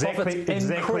recorded. Their profits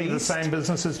increased. Exactly the same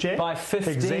businesses, Jack? By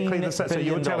 $15 billion. So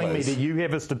you're telling me that you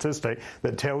have a statistic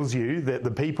that tells you that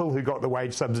the people who got the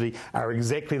wage subsidy are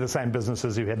exactly the same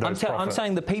businesses who had those profits?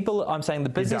 I'm saying the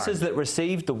businesses that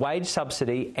received the wage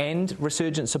subsidy and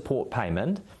resurgent support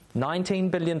payment, $19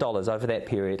 billion over that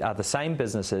period, are the same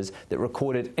businesses that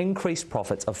recorded increased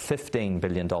profits of $15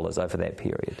 billion over that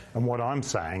period. And what I'm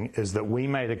saying is that we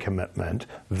made a commitment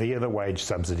via the wage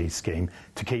subsidy scheme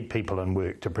to keep people in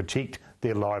work, to protect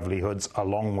their livelihoods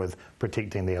along with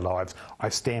protecting their lives. I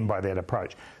stand by that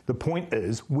approach. The point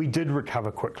is, we did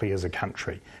recover quickly as a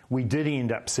country. We did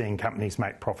end up seeing companies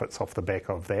make profits off the back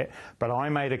of that, but I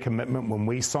made a commitment when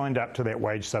we signed up to that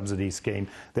wage subsidy scheme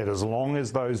that as long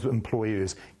as those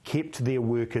employers kept their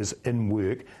workers in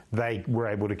work, they were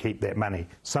able to keep that money.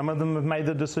 Some of them have made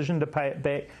the decision to pay it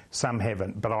back, some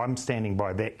haven't, but I'm standing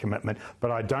by that commitment.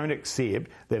 But I don't accept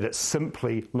that it's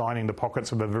simply lining the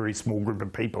pockets of a very small group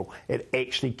of people. It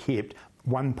actually kept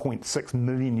 1.6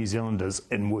 million New Zealanders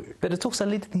in work. But it's also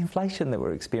led to the inflation that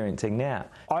we're experiencing now.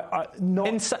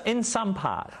 In some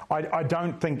part. I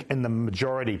don't think in the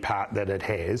majority part that it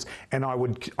has, and I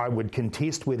would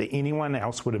contest whether anyone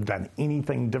else would have done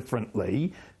anything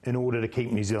differently in order to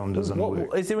keep New Zealanders in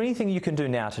work. Is there anything you can do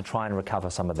now to try and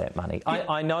recover some of that money? Yeah.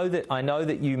 I know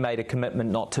that you made a commitment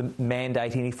not to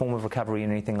mandate any form of recovery or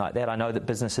anything like that. I know that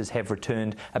businesses have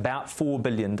returned about $4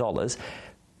 billion.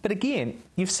 But again,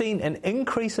 you've seen an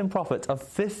increase in profits of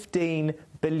 $15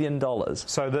 billion.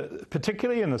 So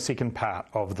particularly in the second part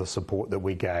of the support that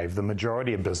we gave, the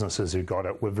majority of businesses who got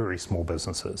it were very small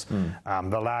businesses.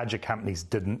 The larger companies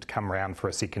didn't come around for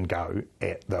a second go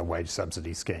at the wage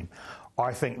subsidy scheme.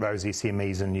 I think those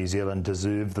SMEs in New Zealand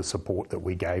deserve the support that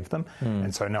we gave them.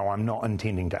 And so, no, I'm not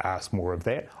intending to ask more of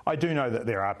that. I do know that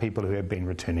there are people who have been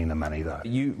returning the money, though.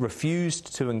 You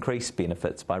refused to increase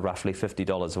benefits by roughly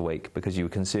 $50 a week because you were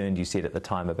concerned, you said at the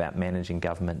time, about managing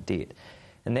government debt.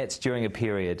 And that's during a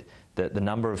period that the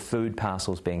number of food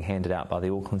parcels being handed out by the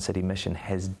Auckland City Mission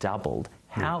has doubled.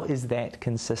 How is that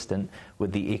consistent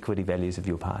with the equity values of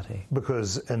your party?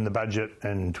 Because in the budget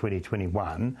in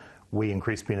 2021, we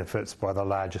increased benefits by the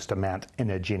largest amount in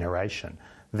a generation.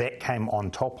 That came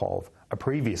on top of a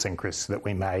previous increase that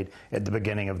we made at the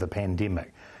beginning of the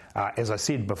pandemic. As I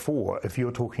said before, if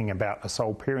you're talking about a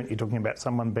sole parent, you're talking about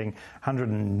someone being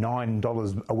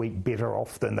 $109 a week better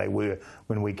off than they were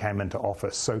when we came into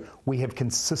office. So we have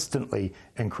consistently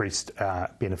increased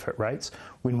benefit rates.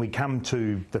 When we come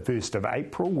to the 1st of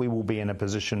April, we will be in a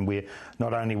position where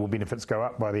not only will benefits go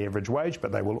up by the average wage,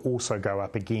 but they will also go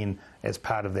up again as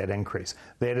part of that increase.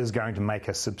 That is going to make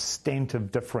a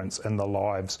substantive difference in the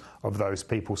lives of those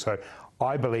people. So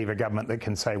I believe a government that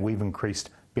can say we've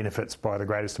increased benefits by the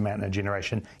greatest amount in a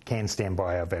generation can stand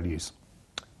by our values.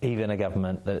 Even a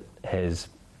government that has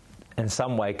in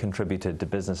some way contributed to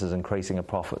businesses increasing a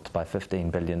profit by $15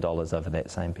 billion over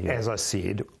that same period? As I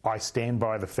said, I stand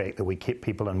by the fact that we kept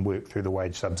people in work through the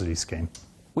wage subsidy scheme.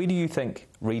 Where do you think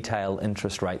retail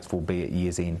interest rates will be at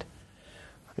year's end?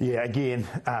 Yeah, again,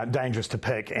 dangerous to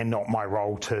pick and not my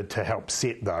role to help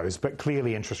set those. But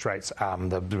clearly interest rates,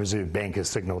 the Reserve Bank has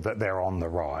signalled that they're on the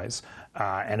rise.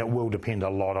 And it will depend a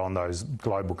lot on those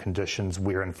global conditions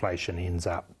where inflation ends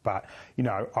up. But, you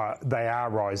know, they are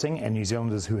rising, and New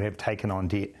Zealanders who have taken on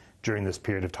debt during this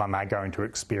period of time are going to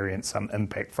experience some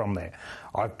impact from that.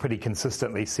 I've pretty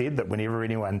consistently said that whenever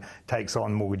anyone takes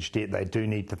on mortgage debt, they do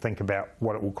need to think about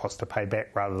what it will cost to pay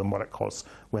back rather than what it costs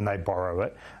when they borrow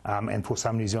it. And for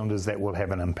some New Zealanders, that will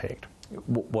have an impact.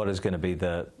 What is going to be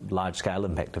the large-scale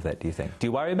impact of that, do you think? Do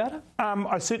you worry about it?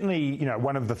 I certainly, you know,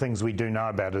 one of the things we do know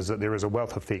about is that there is a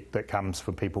wealth effect that comes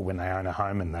for people when they own a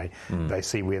home and they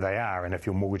see where they are. And if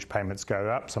your mortgage payments go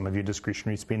up, some of your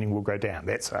discretionary spending will go down.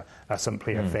 That's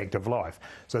simply a fact of life.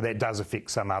 So that does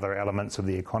affect some other elements of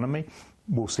the economy.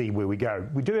 We'll see where we go.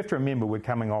 We do have to remember we're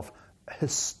coming off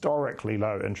historically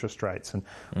low interest rates, and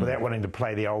without wanting to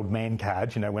play the old man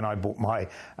card, you know, when I bought my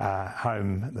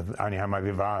home, the only home I've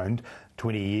ever owned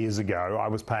 20 years ago, I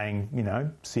was paying, you know,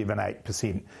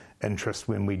 7-8% interest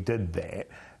when we did that.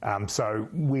 So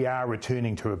we are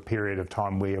returning to a period of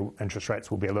time where interest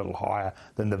rates will be a little higher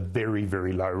than the very,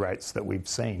 very low rates that we've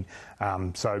seen.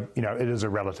 So, you know, it is a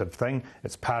relative thing.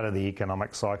 It's part of the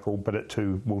economic cycle, but it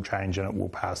too will change and it will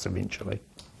pass eventually.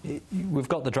 We've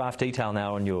got the draft detail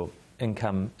now on your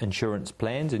income insurance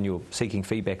plans, and you're seeking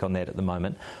feedback on that at the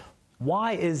moment.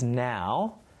 Why is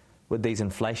now, with these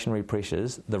inflationary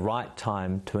pressures, the right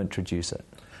time to introduce it?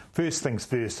 First things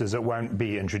first is it won't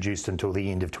be introduced until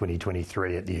the end of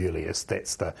 2023 at the earliest.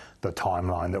 That's the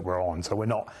timeline that we're on. So we're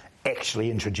not actually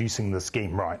introducing the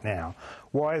scheme right now.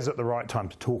 Why is it the right time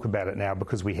to talk about it now?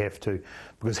 Because we have to.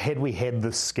 Because had we had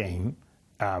this scheme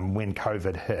when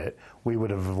COVID hit, we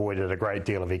would have avoided a great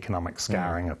deal of economic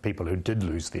scarring of people who did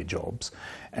lose their jobs.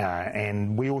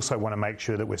 And we also want to make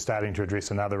sure that we're starting to address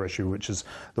another issue, which is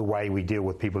the way we deal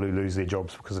with people who lose their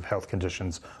jobs because of health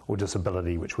conditions or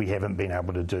disability, which we haven't been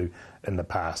able to do in the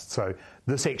past. So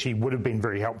this actually would have been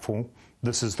very helpful.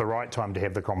 This is the right time to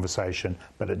have the conversation,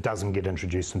 but it doesn't get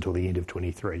introduced until the end of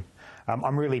 23.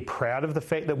 I'm really proud of the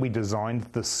fact that we designed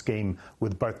this scheme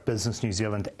with both Business New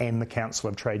Zealand and the Council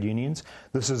of Trade Unions.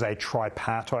 This is a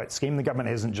tripartite scheme. The government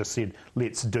hasn't just said,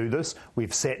 let's do this.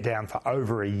 We've sat down for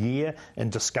over a year in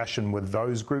discussion with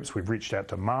those groups. We've reached out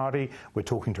to Māori. We're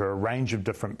talking to a range of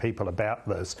different people about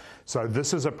this. So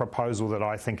this is a proposal that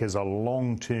I think is a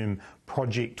long-term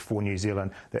project for New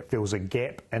Zealand that fills a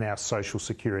gap in our social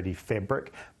security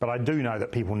fabric. But I do know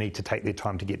that people need to take their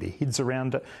time to get their heads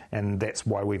around it, and that's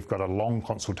why we've got a long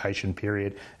consultation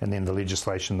period and then the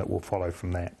legislation that will follow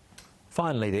from that.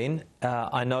 Finally then,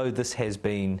 I know this has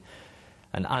been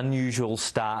an unusual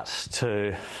start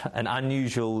to an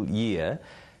unusual year.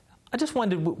 I just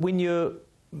wondered, when you're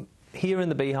here in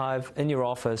the Beehive, in your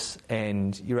office,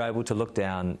 and you're able to look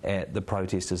down at the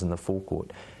protesters in the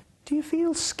forecourt, do you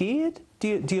feel scared?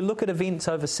 Do you look at events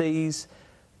overseas,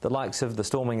 the likes of the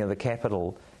storming of the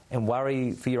Capitol, and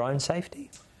worry for your own safety?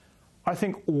 I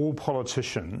think all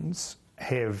politicians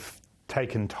have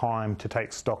taken time to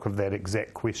take stock of that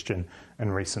exact question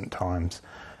in recent times.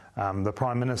 The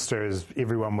Prime Minister, as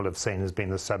everyone will have seen, has been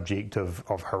the subject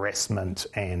of harassment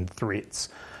and threats.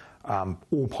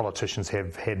 All politicians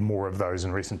have had more of those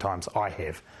in recent times. I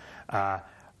have.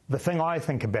 The thing I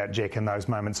think about, Jack, in those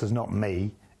moments is not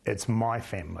me, it's my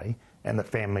family and the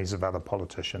families of other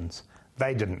politicians.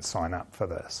 They didn't sign up for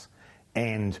this.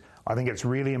 And I think it's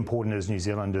really important as New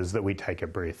Zealanders that we take a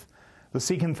breath. The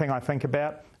second thing I think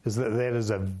about is that is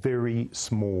a very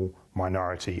small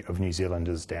minority of New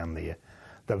Zealanders down there.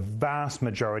 the vast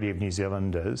majority of New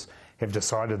Zealanders have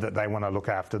decided that they want to look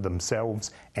after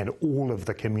themselves and all of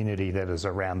the community that is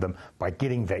around them by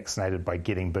getting vaccinated, by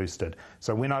getting boosted.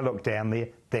 So when I look down there,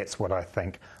 that's what I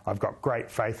think. I've got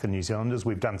great faith in New Zealanders.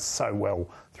 We've done so well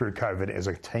through COVID as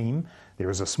a team. There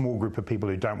is a small group of people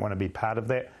who don't want to be part of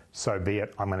that. So be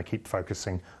it. I'm going to keep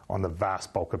focusing on the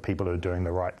vast bulk of people who are doing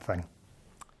the right thing.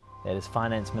 That is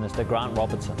Finance Minister Grant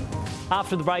Robertson.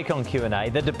 After the break on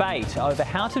Q&A, the debate over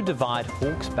how to divide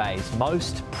Hawke's Bay's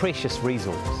most precious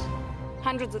resource.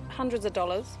 Hundreds of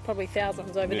dollars, probably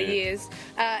thousands over the years,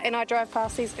 and I drive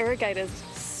past these irrigators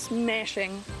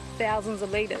smashing thousands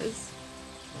of litres.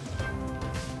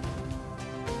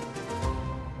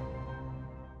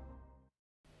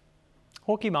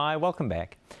 Hoki mai, welcome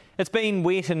back. It's been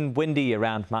wet and windy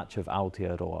around much of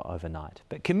Aotearoa overnight,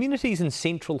 but communities in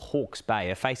central Hawke's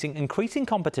Bay are facing increasing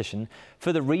competition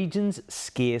for the region's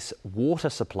scarce water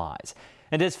supplies.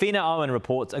 And as Fina Owen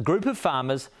reports, a group of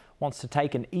farmers wants to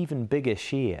take an even bigger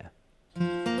share.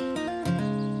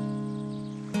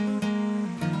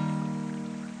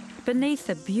 Beneath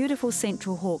the beautiful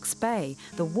central Hawke's Bay,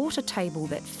 the water table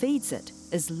that feeds it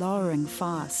is lowering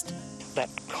fast. That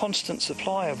constant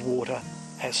supply of water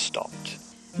has stopped.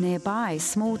 Nearby,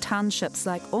 small townships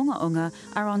like Unga Unga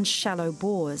are on shallow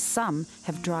bores. Some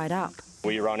have dried up.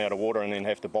 We run out of water and then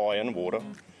have to buy in water,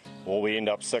 or we end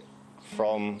up sick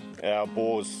from our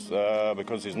bores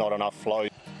because there's not enough flow.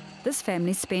 This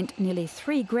family spent nearly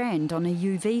 $3,000 on a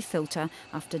UV filter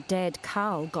after Dad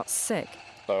Carl got sick.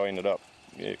 So I ended up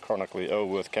chronically ill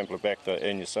with Campylobacter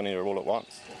and Yersinia all at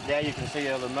once. Now you can see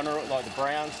all the mineral, like the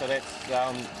brown, so that's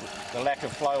the lack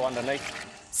of flow underneath.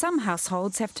 Some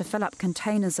households have to fill up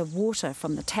containers of water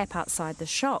from the tap outside the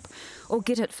shop or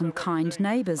get it from kind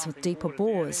neighbours with deeper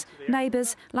bores,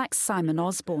 neighbours like Simon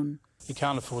Osborne. You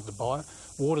can't afford to buy it.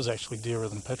 Water's actually dearer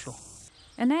than petrol.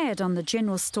 An ad on the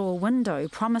general store window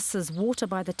promises water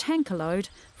by the tanker load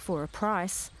for a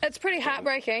price. It's pretty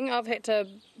heartbreaking. I've had to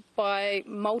buy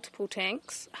multiple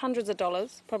tanks, hundreds of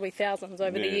dollars, probably thousands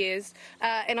over the years,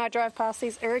 and I drive past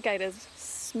these irrigators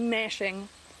smashing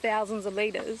thousands of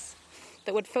litres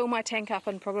that would fill my tank up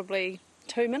in probably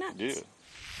 2 minutes. Yeah.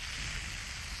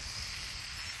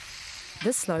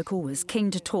 This local was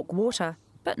keen to talk water,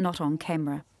 but not on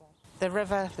camera. The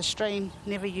river, the stream,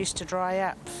 never used to dry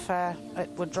up. It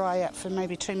would dry up for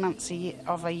maybe 2 months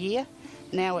of a year.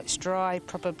 Now it's dry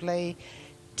probably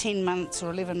 10 months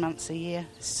or 11 months a year.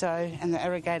 So, and the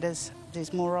irrigators,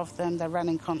 there's more of them, they're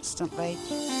running constantly.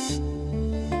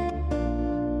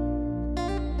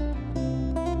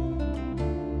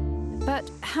 But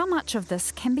how much of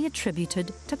this can be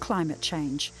attributed to climate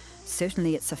change?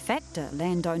 Certainly it's a factor,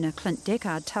 landowner Clint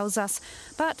Deckard tells us,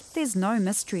 but there's no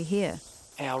mystery here.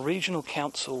 Our regional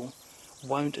council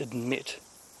won't admit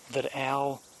that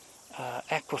our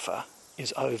aquifer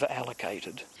is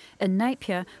over-allocated. In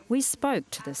Napier, we spoke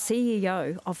to the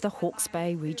CEO of the Hawke's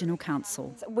Bay Regional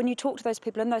Council. When you talk to those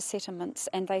people in those settlements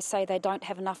and they say they don't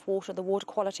have enough water, the water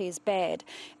quality is bad,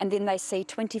 and then they see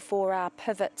 24-hour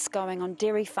pivots going on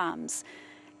dairy farms,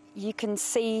 you can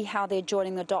see how they're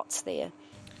joining the dots there.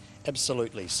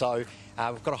 Absolutely. So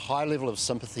we've got a high level of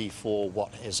sympathy for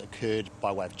what has occurred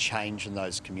by way of change in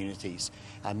those communities.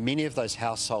 Many of those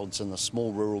households in the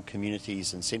small rural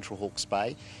communities in central Hawke's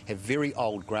Bay have very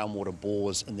old groundwater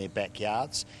bores in their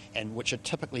backyards, and which are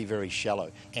typically very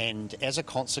shallow. And as a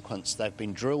consequence, they've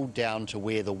been drilled down to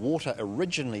where the water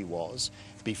originally was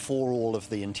before all of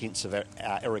the intensive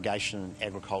irrigation and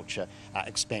agriculture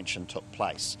expansion took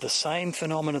place. The same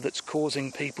phenomena that's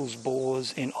causing people's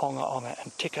bores in Onga Onga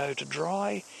and Tiko to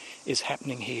dry is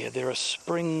happening here. There are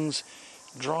springs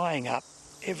drying up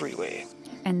everywhere.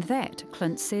 And that,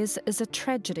 Clint says, is a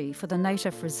tragedy for the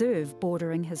native reserve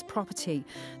bordering his property,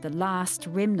 the last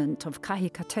remnant of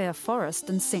Kahikatea forest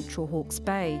in central Hawke's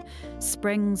Bay.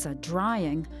 Springs are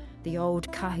drying, the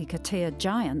old Kahikatea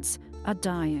giants are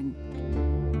dying.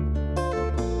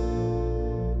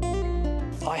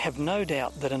 I have no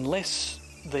doubt that unless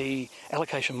the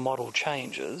allocation model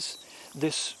changes,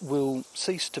 this will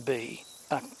cease to be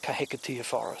a Kahikatea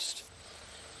forest.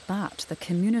 But the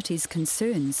community's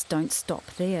concerns don't stop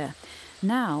there.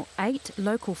 Now, 8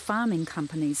 local farming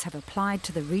companies have applied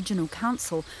to the Regional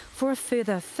Council for a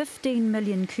further 15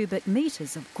 million cubic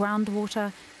metres of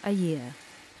groundwater a year.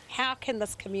 How can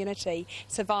this community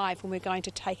survive when we're going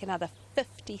to take another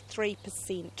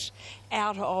 53%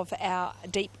 out of our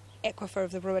deep aquifer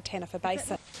of the Ruataniwha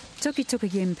Basin? Tukituki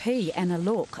MP Anna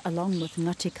Lork, along with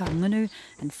Ngati Kaungunu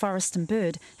and Forest and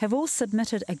Bird, have all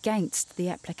submitted against the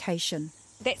application.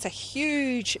 That's a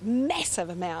huge, massive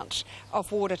amount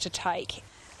of water to take.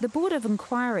 The Board of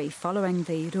Inquiry following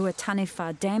the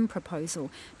Ruatanewa Dam proposal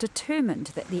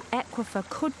determined that the aquifer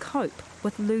could cope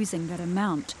with losing that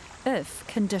amount if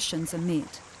conditions are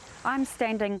met. I'm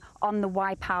standing on the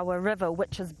Waipawa River,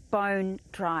 which is bone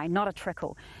dry, not a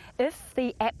trickle. If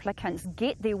the applicants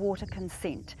get their water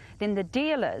consent, then the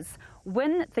deal is,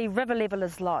 when the river level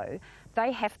is low,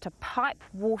 they have to pipe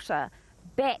water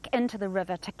back into the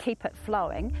river to keep it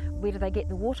flowing. Where do they get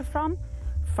the water from?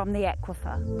 From the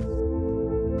aquifer.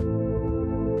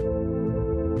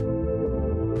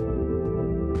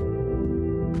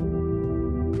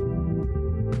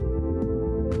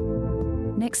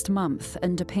 Next month,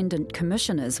 independent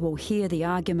commissioners will hear the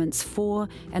arguments for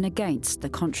and against the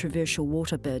controversial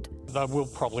water bid. They will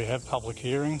probably have public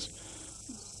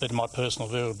hearings, but in my personal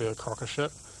view, it'll be a crock of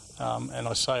shit. And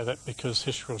I say that because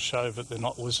history will show that they're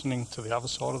not listening to the other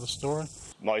side of the story.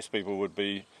 Most people would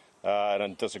be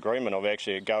in disagreement of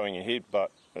actually going ahead,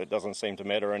 but it doesn't seem to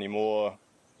matter anymore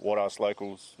what us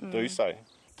locals do say.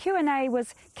 Q&A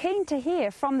was keen to hear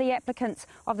from the applicants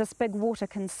of this big water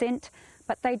consent,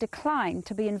 but they declined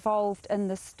to be involved in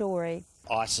this story.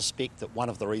 I suspect that one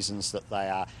of the reasons that they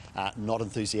are not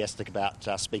enthusiastic about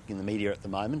speaking in the media at the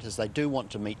moment is they do want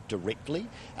to meet directly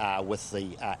with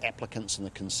the applicants and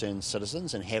the concerned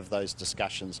citizens and have those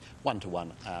discussions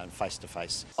one-to-one and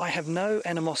face-to-face. I have no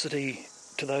animosity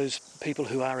to those people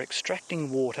who are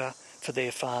extracting water for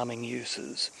their farming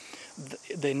uses.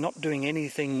 They're not doing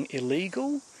anything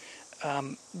illegal.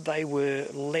 They were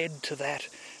led to that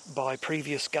by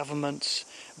previous governments,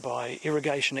 by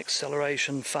irrigation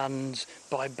acceleration funds,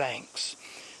 by banks.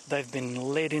 They've been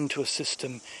led into a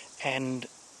system, and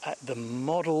the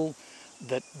model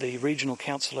that the regional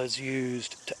councillors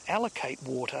used to allocate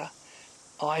water,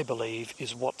 I believe,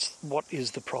 is what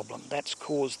is the problem. That's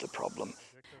caused the problem.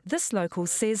 This local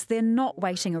says they're not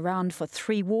waiting around for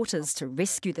Three Waters to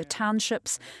rescue the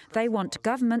townships. They want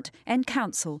government and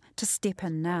council to step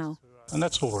in now. And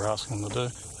that's all we're asking them to do,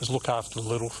 is look after the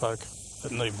little folk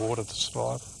that need water to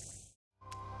survive.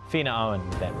 Fiona Owen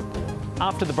with that report.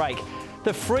 After the break,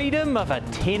 the freedom of a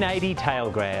 1080 tail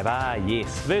grab,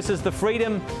 yes, versus the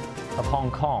freedom of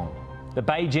Hong Kong. The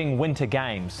Beijing Winter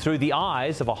Games through the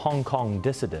eyes of a Hong Kong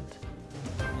dissident.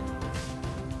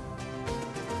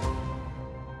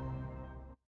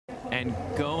 And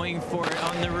going for it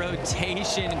on the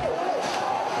rotation.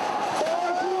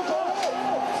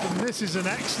 And this is an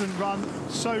excellent run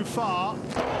so far.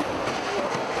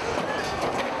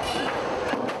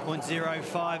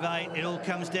 0.058, it all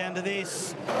comes down to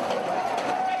this.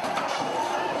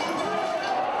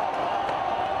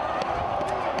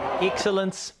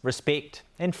 Excellence, respect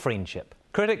and friendship.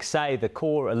 Critics say the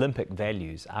core Olympic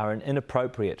values are an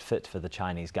inappropriate fit for the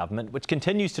Chinese government, which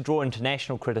continues to draw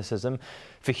international criticism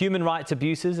for human rights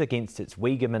abuses against its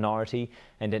Uyghur minority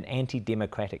and an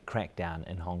anti-democratic crackdown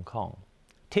in Hong Kong.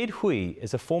 Ted Hui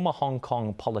is a former Hong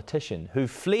Kong politician who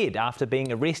fled after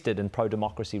being arrested in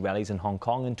pro-democracy rallies in Hong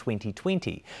Kong in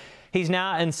 2020. He's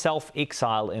now in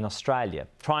self-exile in Australia,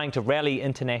 trying to rally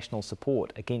international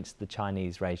support against the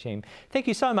Chinese regime. Thank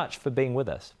you so much for being with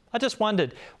us. I just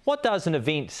wondered, what does an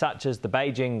event such as the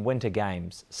Beijing Winter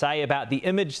Games say about the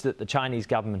image that the Chinese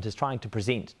government is trying to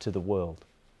present to the world?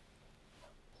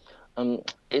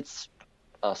 It's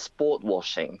sport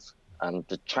washing.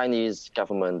 The Chinese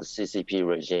government, the CCP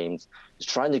regimes, is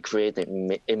trying to create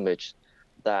an image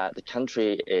that the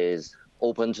country is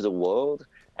open to the world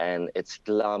and it's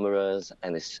glamorous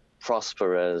and it's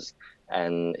prosperous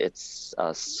and its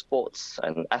sports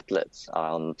and athletes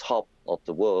are on top of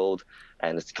the world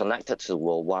and it's connected to the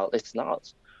world, while it's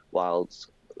not. While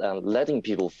letting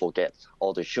people forget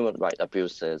all the human rights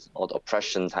abuses, all the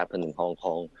oppressions happening in Hong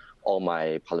Kong, all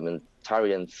my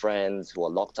parliamentarian friends who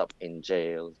are locked up in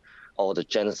jail, all the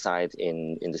genocide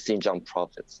in the Xinjiang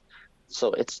province.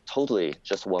 So it's totally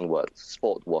just one word,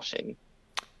 sport washing.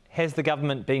 Has the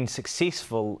government been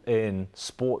successful in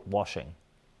sport washing?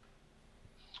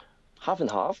 Half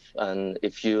and half. And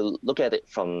if you look at it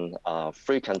from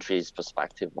free countries'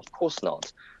 perspective, of course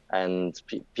not. And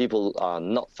people are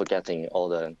not forgetting all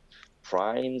the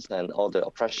crimes and all the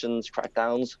oppressions,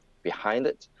 crackdowns behind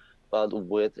it. But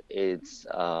with its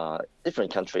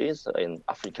different countries, in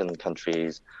African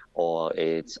countries, or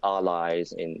its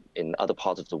allies in other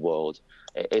parts of the world,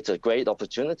 it's a great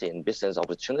opportunity and business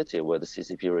opportunity with the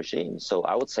CCP regime. So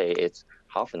I would say it's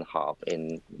half and half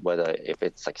in whether if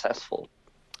it's successful.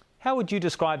 How would you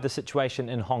describe the situation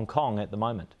in Hong Kong at the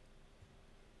moment?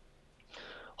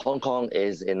 Hong Kong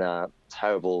is in a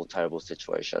terrible, terrible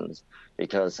situation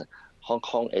because Hong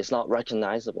Kong is not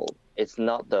recognizable. It's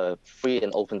not the free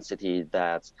and open city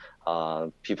that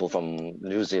people from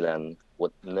New Zealand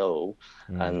would know.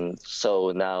 And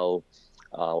so now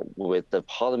with the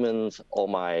parliament, all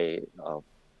my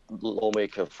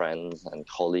lawmaker friends and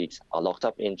colleagues are locked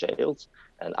up in jails,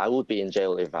 and I would be in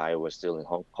jail if I were still in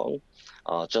Hong Kong,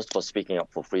 just for speaking up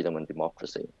for freedom and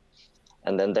democracy.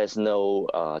 And then there's no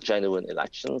genuine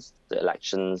elections. The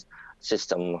elections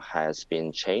system has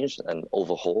been changed and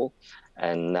overhauled,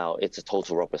 and now it's a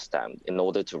total rubber stamp. In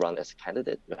order to run as a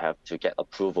candidate, you have to get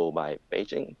approval by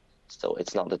Beijing. So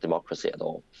it's not a democracy at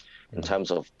all. In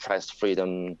terms of press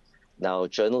freedom, now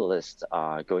journalists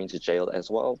are going to jail as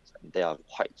well. There are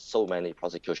quite so many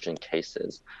prosecution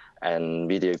cases, and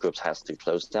media groups has to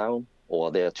close down,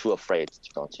 or they're too afraid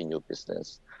to continue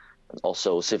business. And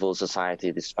also, civil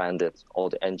society disbanded. All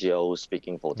the NGOs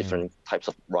speaking for different types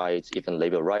of rights, even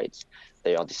labor rights,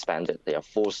 they are disbanded. They are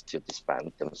forced to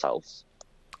disband themselves.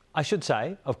 I should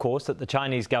say, of course, that the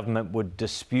Chinese government would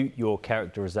dispute your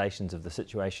characterisations of the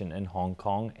situation in Hong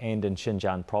Kong and in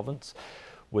Xinjiang province,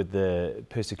 with the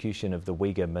persecution of the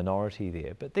Uyghur minority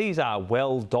there. But these are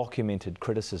well-documented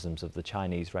criticisms of the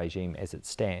Chinese regime as it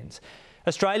stands.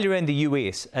 Australia and the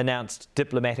US announced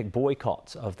diplomatic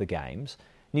boycotts of the Games.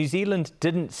 New Zealand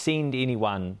didn't send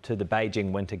anyone to the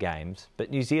Beijing Winter Games, but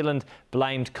New Zealand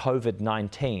blamed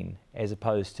COVID-19 as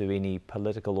opposed to any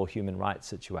political or human rights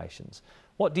situations.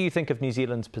 What do you think of New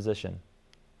Zealand's position?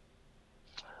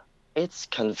 It's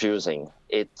confusing.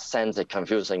 It sends a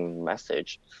confusing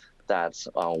message that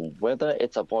whether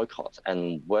it's a boycott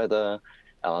and whether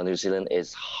New Zealand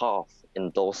is half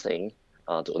endorsing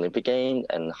the Olympic Games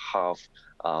and half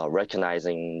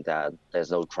recognizing that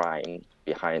there's no crime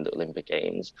behind the Olympic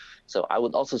Games. So I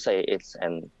would also say it's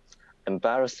an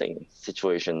embarrassing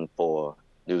situation for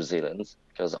New Zealand,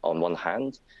 because on one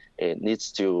hand, it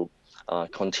needs to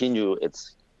continue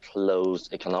its close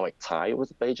economic tie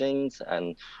with Beijing,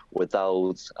 and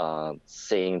without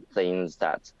saying things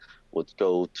that would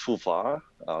go too far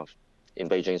in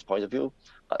Beijing's point of view.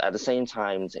 But at the same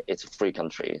time, it's a free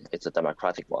country. It's a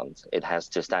democratic one. It has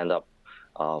to stand up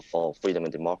for freedom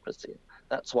and democracy.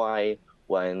 That's why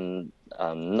when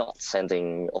not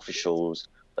sending officials,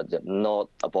 but not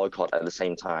a boycott at the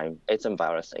same time, it's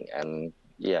embarrassing. And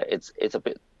yeah, it's a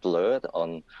bit blurred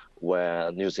on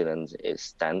where New Zealand is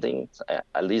standing,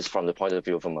 at least from the point of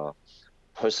view from a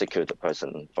persecuted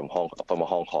person, from a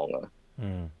Hong Konger.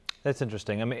 That's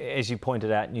interesting. I mean, as you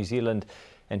pointed out, New Zealand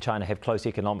and China have close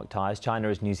economic ties. China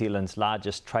is New Zealand's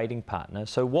largest trading partner.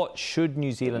 So what should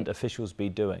New Zealand officials be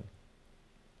doing?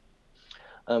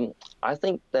 I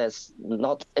think it's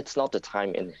not the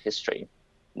time in history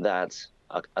that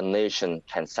a nation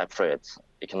can separate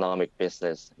economic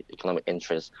business, economic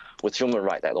interests with human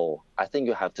rights at all. I think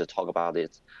you have to talk about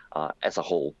it as a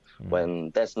whole. When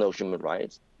there's no human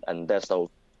rights and there's no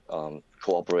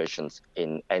cooperations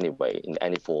in any way, in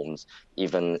any forms,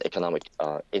 even economic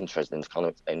interest in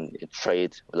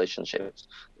trade relationships,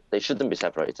 they shouldn't be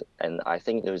separated. And I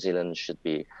think New Zealand should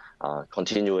be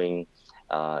continuing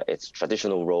its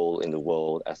traditional role in the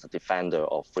world as a defender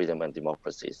of freedom and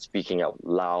democracy, speaking out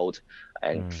loud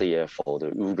and clear for the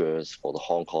Uyghurs, for the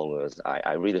Hong Kongers.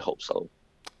 I really hope so.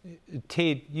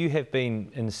 Ted, you have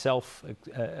been in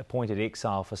self-appointed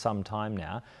exile for some time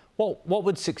now. What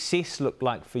would success look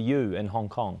like for you in Hong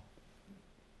Kong?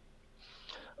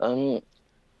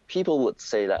 People would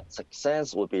say that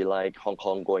success would be like Hong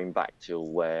Kong going back to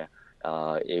where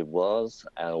it was,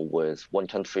 with one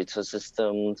country, two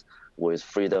systems, with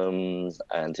freedoms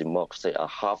and democracy, a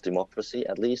half democracy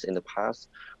at least in the past.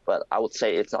 But I would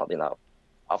say it's not enough.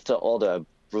 After all the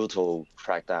brutal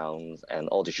crackdowns and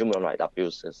all the human rights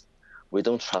abuses, we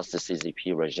don't trust the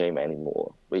CCP regime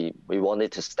anymore. We want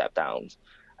it to step down.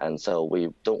 And so we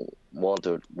don't want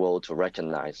the world to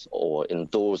recognize or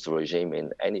endorse the regime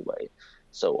in any way.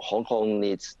 So Hong Kong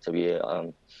needs to be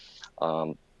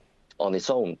on its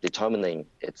own, determining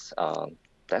its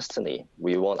destiny.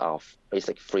 We want our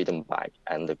basic freedom back,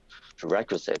 and the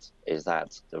prerequisite is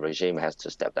that the regime has to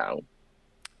step down.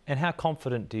 And how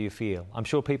confident do you feel? I'm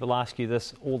sure people ask you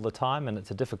this all the time, and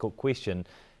it's a difficult question,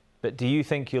 but do you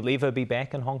think you'll ever be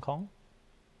back in Hong Kong?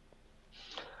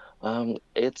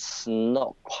 It's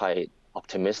not quite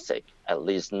optimistic, at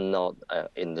least not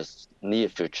in the near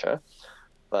future.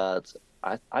 But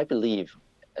I believe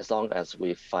as long as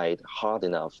we fight hard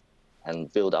enough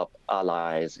and build up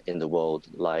allies in the world,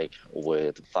 like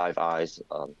with Five Eyes,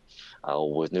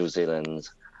 with New Zealand,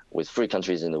 with free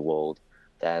countries in the world,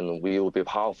 then we will be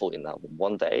powerful enough.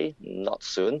 One day, not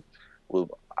soon,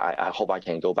 I hope I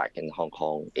can go back in Hong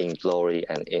Kong in glory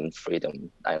and in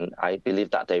freedom. And I believe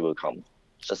that day will come.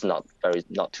 just not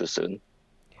too soon.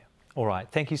 All right.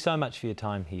 Thank you so much for your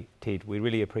time here, Ted. We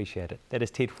really appreciate it. That is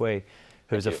Ted Hui,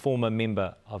 who is a former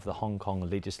member of the Hong Kong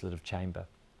Legislative Chamber.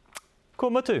 Ko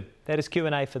mutu. That is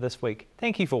Q&A for this week.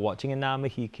 Thank you for watching, and ngā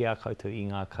mihi ki a koutou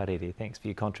i ngā karere. Thanks for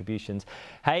your contributions.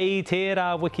 Hei te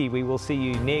rā wiki. We will see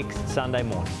you next Sunday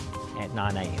morning at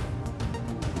 9 a.m.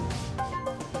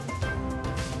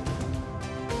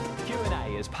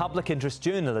 Q&A is public interest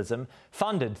journalism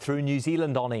funded through New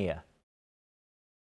Zealand On Air.